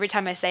think about it every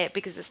time I say it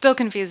because it still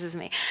confuses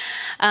me.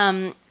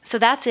 So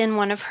that's in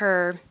one of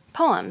her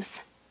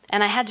poems.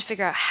 And I had to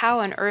figure out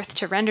how on earth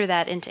to render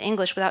that into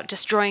English without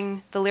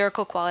destroying the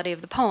lyrical quality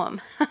of the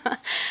poem.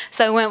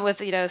 So I went with,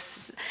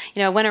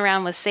 I went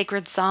around with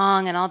sacred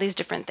song and all these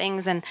different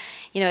things, and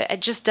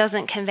it just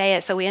doesn't convey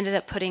it. So we ended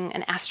up putting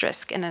an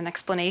asterisk and an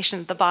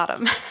explanation at the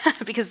bottom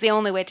because the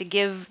only way to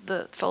give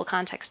the full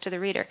context to the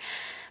reader.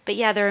 But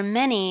yeah, there are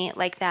many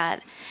like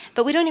that.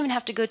 But we don't even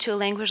have to go to a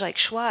language like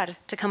Schwar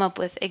to come up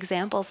with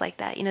examples like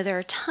that. There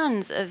are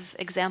tons of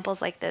examples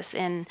like this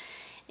in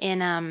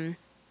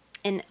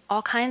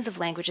all kinds of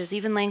languages,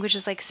 even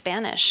languages like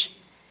Spanish.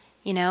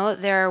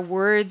 There are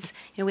words,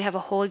 we have a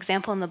whole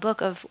example in the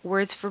book of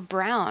words for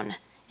brown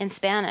in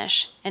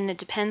Spanish. And it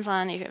depends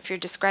on if you're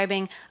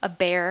describing a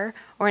bear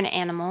or an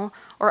animal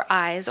or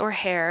eyes or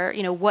hair,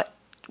 what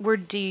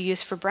word do you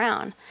use for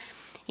brown?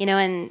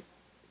 And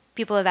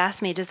people have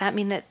asked me, does that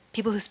mean that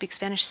people who speak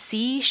Spanish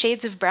see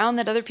shades of brown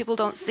that other people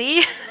don't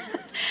see?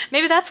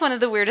 Maybe that's one of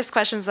the weirdest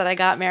questions that I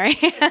got, Mary.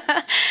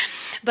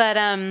 But,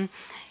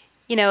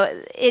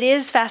 it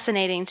is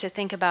fascinating to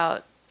think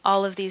about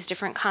all of these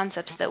different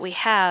concepts that we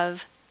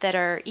have that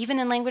are, even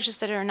in languages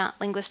that are not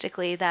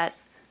linguistically that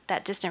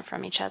that distant from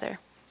each other.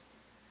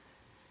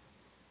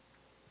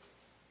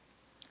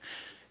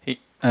 Hey,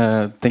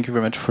 thank you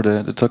very much for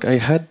the talk. I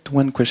had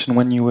one question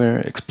when you were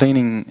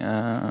explaining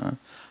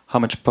how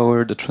much power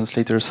the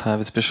translators have,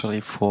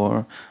 especially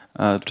for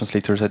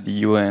translators at the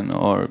UN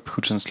or who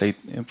translate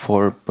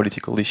for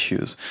political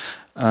issues.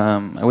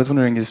 I was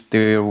wondering if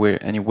there were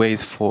any ways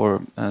for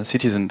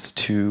citizens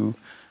to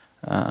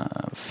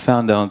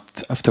find out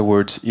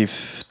afterwards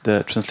if the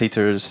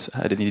translators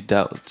had any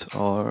doubt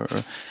or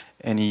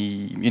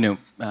any,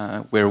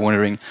 were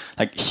wondering,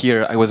 like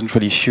here I wasn't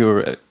really sure,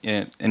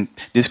 and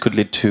this could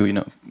lead to,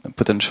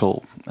 potential,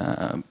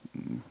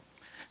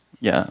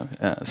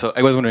 so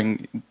I was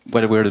wondering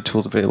what were the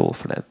tools available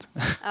for that?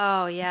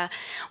 Oh, yeah.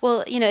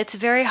 Well, it's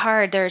very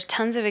hard. There are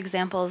tons of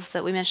examples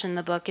that we mentioned in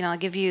the book.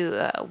 I'll give you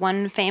one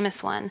famous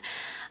one.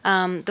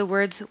 The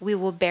words, "we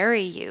will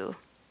bury you,"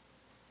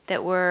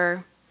 that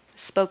were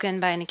spoken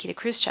by Nikita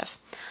Khrushchev,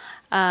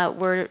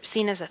 were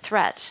seen as a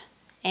threat.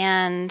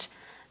 And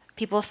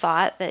people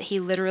thought that he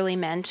literally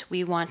meant,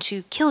 "we want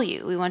to kill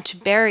you, we want to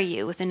bury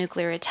you with a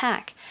nuclear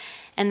attack."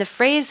 And the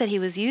phrase that he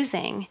was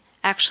using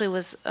actually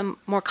was a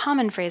more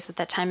common phrase at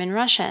that time in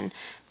Russian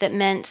that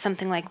meant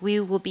something like, "we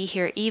will be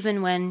here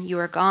even when you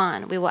are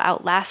gone, we will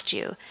outlast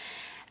you."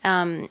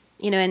 And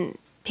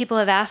people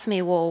have asked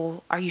me,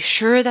 well, are you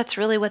sure that's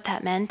really what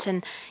that meant?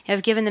 And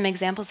I've given them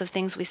examples of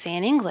things we say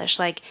in English,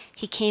 like,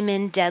 "he came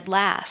in dead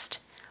last,"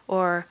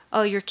 or,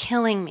 "oh, you're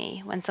killing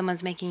me," when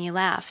someone's making you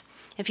laugh.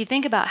 If you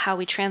think about how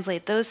we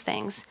translate those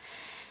things,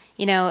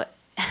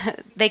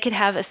 they could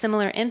have a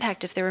similar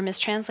impact if they were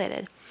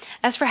mistranslated.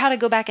 As for how to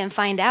go back and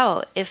find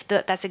out if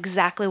that's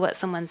exactly what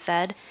someone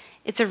said,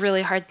 it's a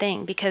really hard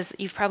thing, because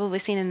you've probably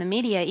seen in the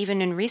media,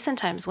 even in recent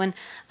times, when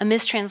a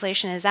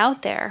mistranslation is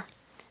out there,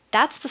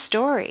 that's the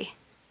story.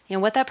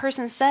 What that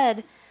person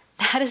said,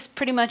 that is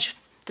pretty much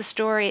the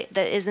story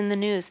that is in the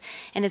news.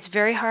 And it's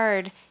very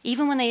hard,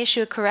 even when they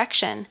issue a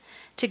correction,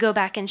 to go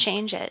back and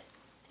change it.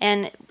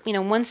 And,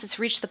 once it's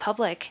reached the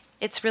public,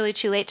 it's really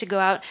too late to go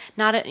out.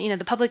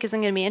 The public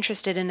isn't going to be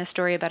interested in a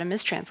story about a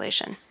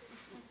mistranslation.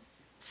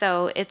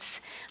 So it's,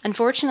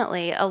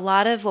 unfortunately, a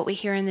lot of what we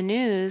hear in the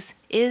news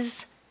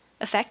is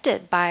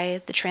affected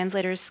by the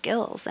translator's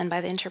skills and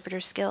by the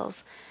interpreter's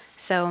skills.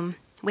 So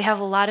we have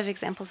a lot of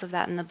examples of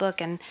that in the book.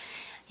 And,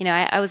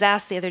 I was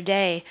asked the other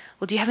day,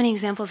 well, do you have any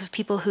examples of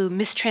people who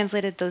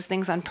mistranslated those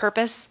things on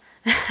purpose?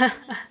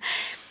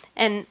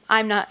 And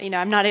I'm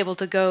not able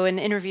to go and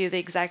interview the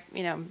exact,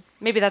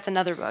 maybe that's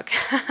another book.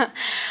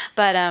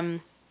 But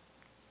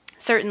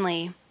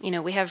certainly,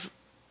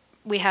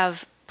 we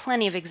have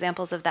plenty of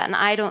examples of that. And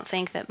I don't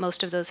think that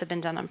most of those have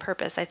been done on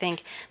purpose. I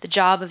think the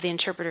job of the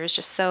interpreter is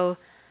just so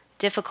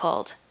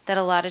difficult that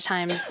a lot of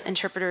times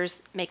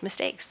interpreters make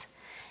mistakes.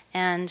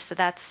 And so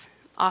that's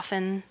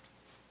often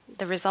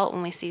the result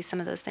when we see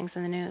some of those things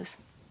in the news.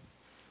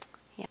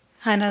 Yeah.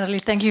 Hi, Nataly.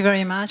 Thank you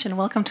very much, and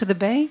welcome to the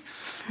Bay.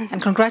 And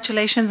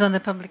congratulations on the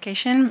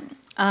publication.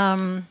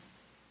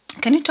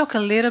 Can you talk a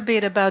little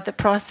bit about the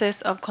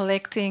process of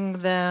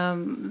collecting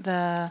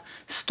the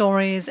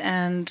stories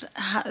and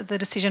the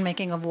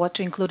decision-making of what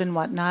to include and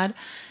what not,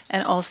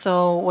 and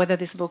also whether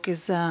this book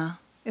is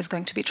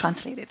going to be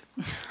translated?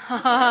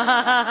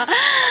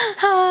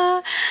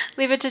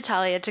 Leave it to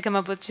Talia to come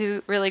up with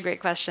two really great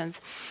questions.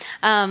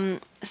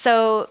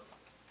 So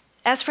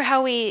as for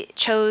how we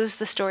chose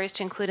the stories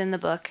to include in the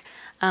book,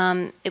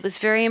 it was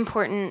very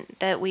important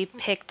that we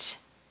picked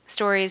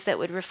stories that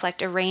would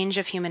reflect a range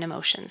of human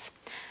emotions.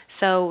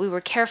 So we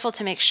were careful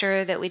to make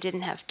sure that we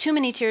didn't have too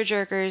many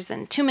tearjerkers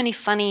and too many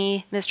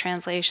funny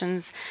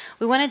mistranslations.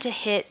 We wanted to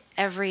hit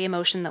every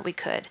emotion that we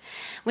could.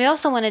 We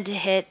also wanted to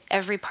hit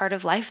every part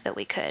of life that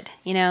we could,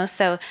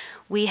 so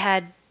we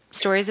had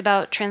stories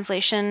about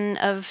translation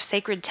of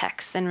sacred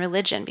texts and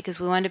religion, because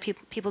we wanted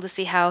people to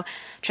see how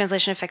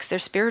translation affects their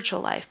spiritual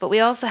life. But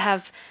we also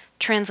have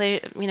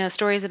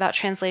stories about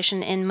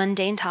translation in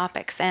mundane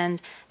topics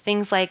and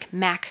things like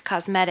MAC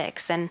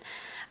cosmetics and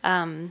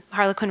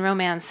Harlequin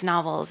romance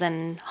novels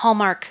and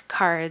Hallmark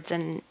cards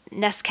and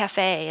Nescafe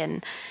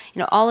and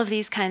all of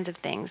these kinds of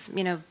things,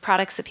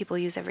 products that people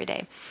use every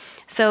day.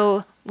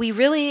 So we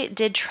really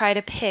did try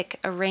to pick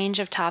a range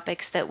of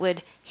topics that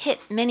would hit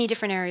many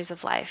different areas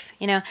of life,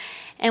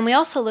 and we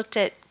also looked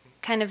at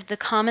kind of the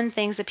common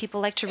things that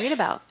people like to read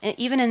about,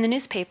 even in the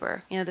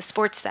newspaper, the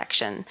sports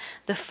section,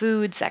 the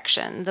food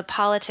section, the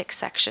politics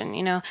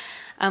section,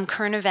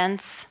 current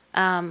events,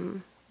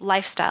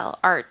 lifestyle,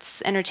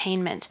 arts,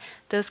 entertainment,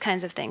 those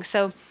kinds of things.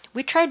 So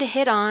we tried to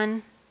hit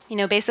on,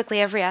 basically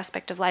every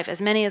aspect of life,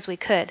 as many as we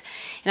could.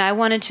 I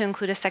wanted to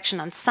include a section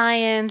on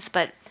science,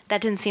 but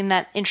that didn't seem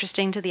that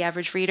interesting to the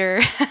average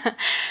reader.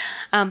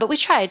 But we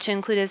tried to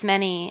include as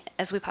many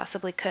as we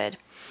possibly could.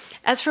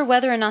 As for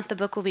whether or not the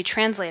book will be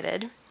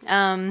translated,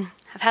 I've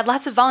had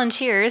lots of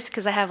volunteers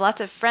because I have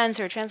lots of friends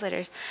who are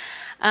translators.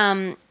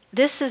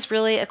 This is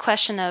really a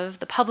question of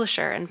the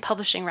publisher and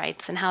publishing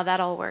rights and how that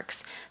all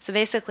works. So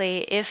basically,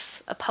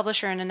 if a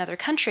publisher in another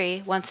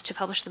country wants to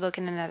publish the book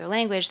in another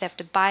language, they have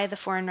to buy the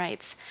foreign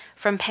rights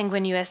from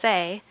Penguin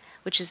USA,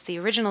 which is the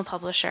original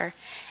publisher,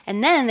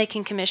 and then they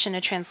can commission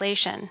a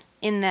translation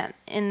in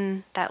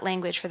that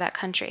language for that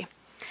country.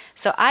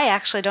 So I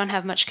actually don't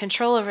have much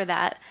control over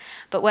that,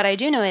 but what I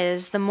do know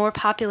is the more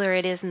popular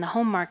it is in the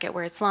home market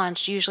where it's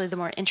launched, usually the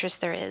more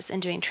interest there is in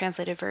doing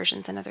translated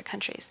versions in other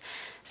countries.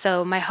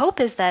 So my hope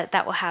is that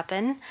that will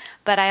happen,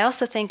 but I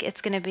also think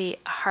it's going to be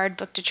a hard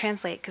book to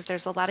translate because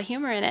there's a lot of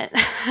humor in it.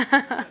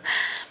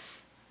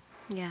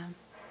 Yeah,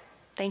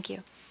 thank you.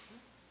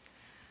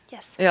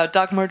 Yes. Yeah,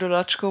 Dagmar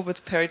Dolachko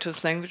with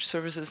Peritus Language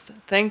Services.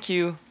 Thank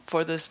you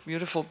for this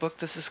beautiful book.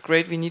 This is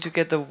great. We need to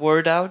get the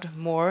word out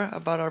more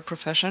about our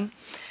profession.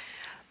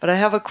 But I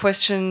have a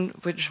question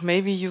which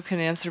maybe you can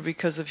answer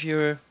because of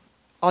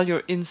all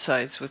your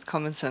insights with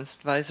Common Sense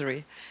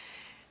Advisory.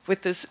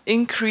 With this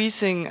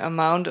increasing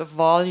amount of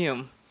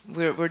volume,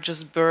 we're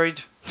just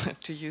buried,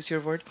 to use your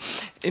word,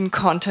 in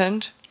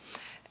content,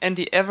 and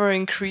the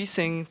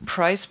ever-increasing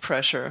price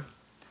pressure.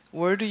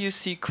 Where do you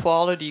see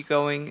quality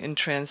going in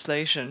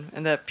translation,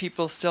 and that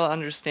people still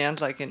understand,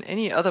 like in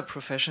any other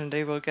profession,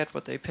 they will get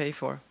what they pay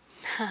for?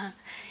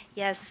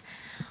 Yes.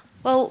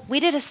 Well, we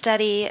did a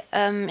study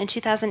in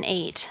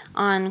 2008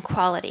 on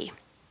quality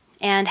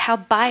and how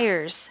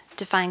buyers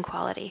define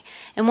quality.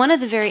 And one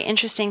of the very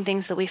interesting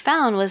things that we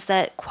found was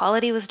that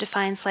quality was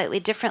defined slightly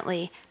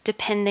differently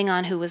depending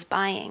on who was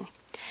buying.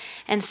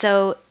 And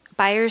so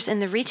buyers in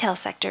the retail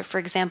sector, for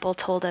example,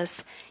 told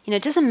us,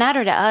 it doesn't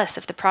matter to us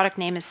if the product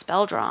name is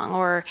spelled wrong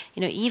or,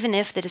 even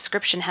if the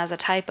description has a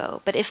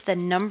typo, but if the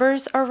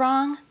numbers are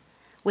wrong,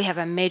 we have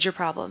a major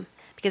problem.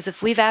 Because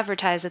if we've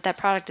advertised that that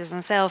product is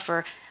on sale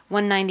for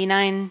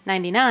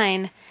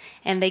 $199.99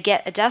 and they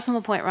get a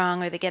decimal point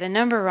wrong or they get a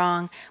number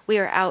wrong, we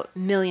are out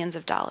millions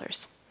of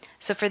dollars.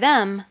 So for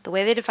them, the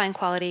way they define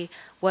quality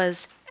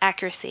was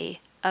accuracy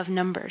of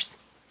numbers.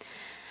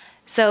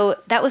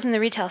 So that was in the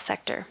retail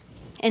sector.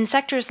 In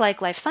sectors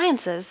like life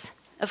sciences,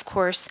 of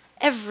course,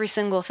 every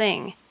single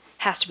thing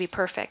has to be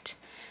perfect.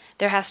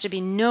 There has to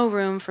be no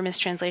room for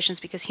mistranslations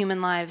because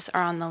human lives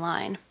are on the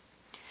line.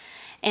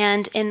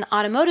 And in the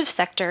automotive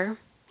sector,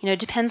 it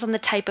depends on the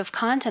type of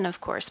content, of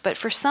course, but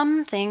for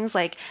some things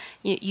like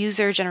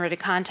user-generated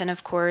content,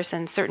 of course,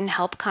 and certain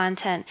help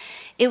content,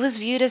 it was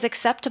viewed as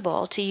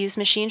acceptable to use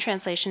machine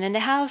translation and to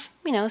have,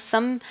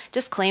 some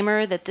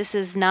disclaimer that this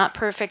is not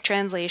perfect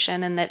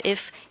translation and that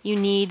if you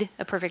need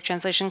a perfect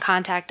translation,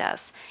 contact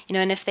us.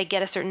 And if they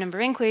get a certain number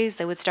of inquiries,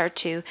 they would start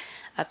to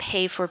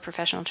pay for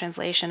professional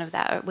translation of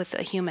that with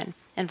a human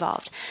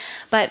involved.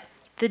 But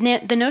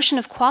the notion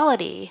of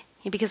quality,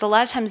 because a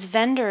lot of times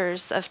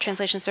vendors of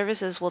translation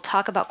services will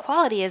talk about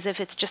quality as if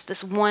it's just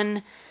this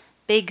one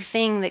big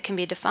thing that can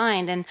be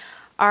defined. And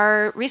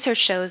our research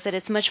shows that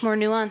it's much more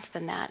nuanced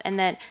than that, and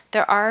that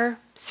there are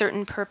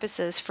certain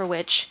purposes for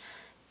which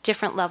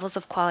different levels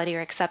of quality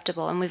are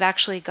acceptable. And we've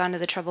actually gone to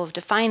the trouble of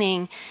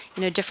defining,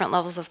 different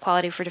levels of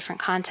quality for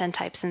different content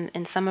types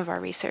in some of our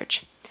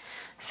research.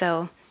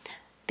 So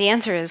the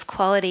answer is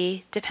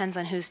quality depends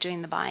on who's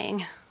doing the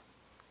buying.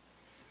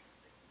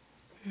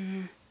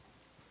 Mm-hmm.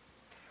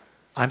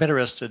 I'm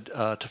interested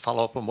to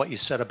follow up on what you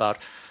said about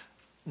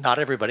not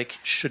everybody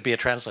should be a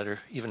translator,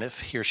 even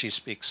if he or she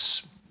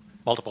speaks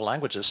multiple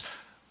languages.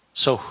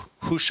 So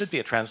who should be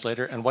a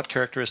translator, and what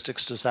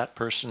characteristics does that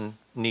person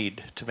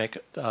need to make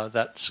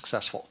that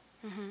successful?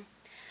 Mm-hmm.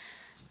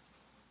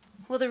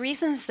 Well, the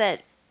reasons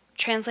that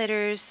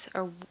translators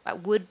or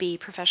would-be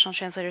professional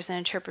translators and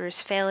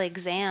interpreters fail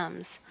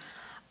exams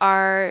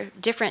are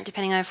different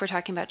depending on if we're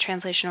talking about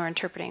translation or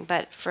interpreting.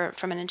 But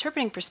from an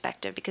interpreting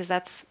perspective, because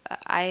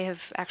I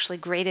have actually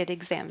graded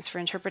exams for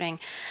interpreting,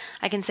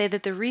 I can say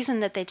that the reason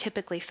that they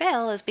typically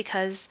fail is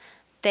because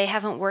they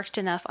haven't worked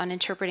enough on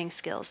interpreting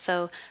skills.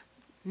 So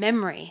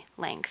memory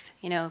length,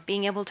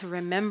 being able to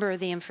remember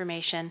the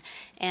information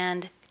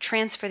and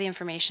transfer the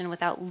information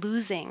without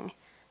losing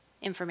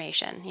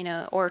information,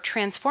 or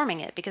transforming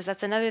it, because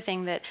that's another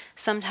thing that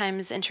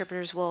sometimes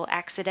interpreters will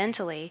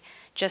accidentally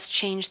just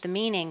change the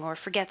meaning or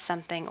forget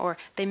something, or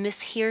they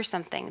mishear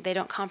something. They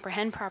don't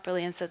comprehend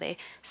properly, and so they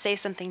say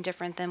something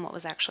different than what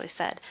was actually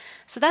said.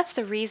 So that's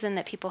the reason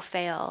that people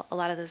fail a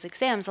lot of those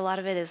exams. A lot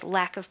of it is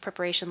lack of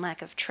preparation,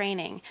 lack of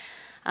training,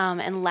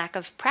 and lack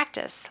of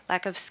practice,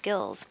 lack of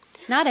skills.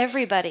 Not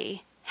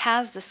everybody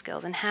has the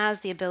skills and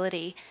has the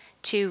ability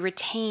to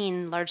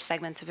retain large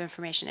segments of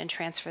information and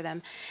transfer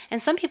them.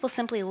 And some people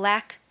simply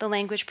lack the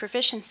language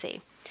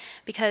proficiency,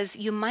 because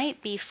you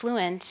might be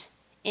fluent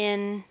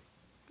in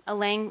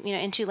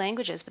in two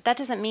languages, but that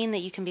doesn't mean that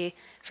you can be,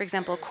 for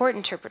example, a court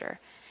interpreter.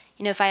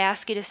 If I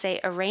ask you to say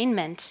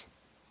arraignment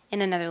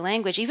in another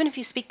language, even if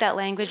you speak that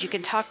language, you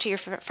can talk to your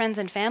friends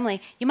and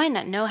family, you might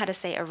not know how to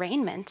say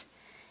arraignment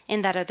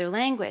in that other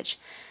language.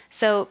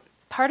 So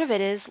part of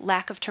it is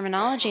lack of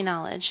terminology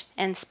knowledge,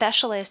 and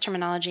specialized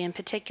terminology in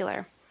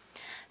particular.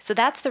 So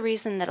that's the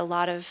reason that a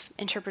lot of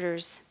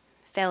interpreters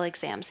fail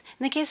exams.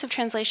 In the case of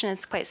translation,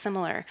 it's quite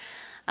similar.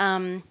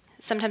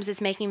 Sometimes it's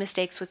making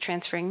mistakes with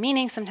transferring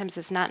meaning. Sometimes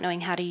it's not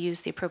knowing how to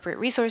use the appropriate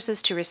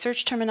resources to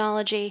research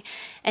terminology,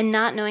 and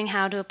not knowing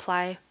how to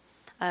apply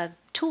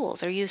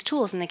tools or use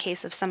tools in the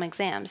case of some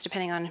exams,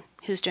 depending on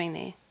who's doing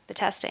the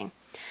testing.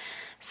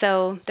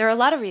 So there are a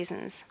lot of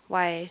reasons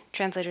why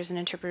translators and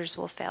interpreters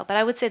will fail, but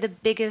I would say the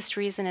biggest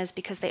reason is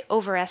because they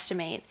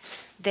overestimate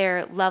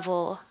their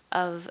level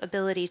of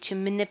ability to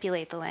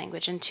manipulate the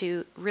language and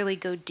to really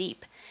go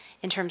deep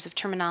in terms of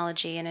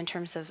terminology and in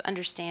terms of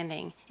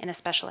understanding in a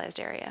specialized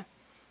area.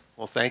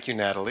 Well, thank you,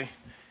 Nataly.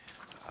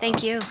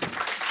 Thank you.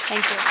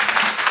 Thank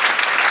you.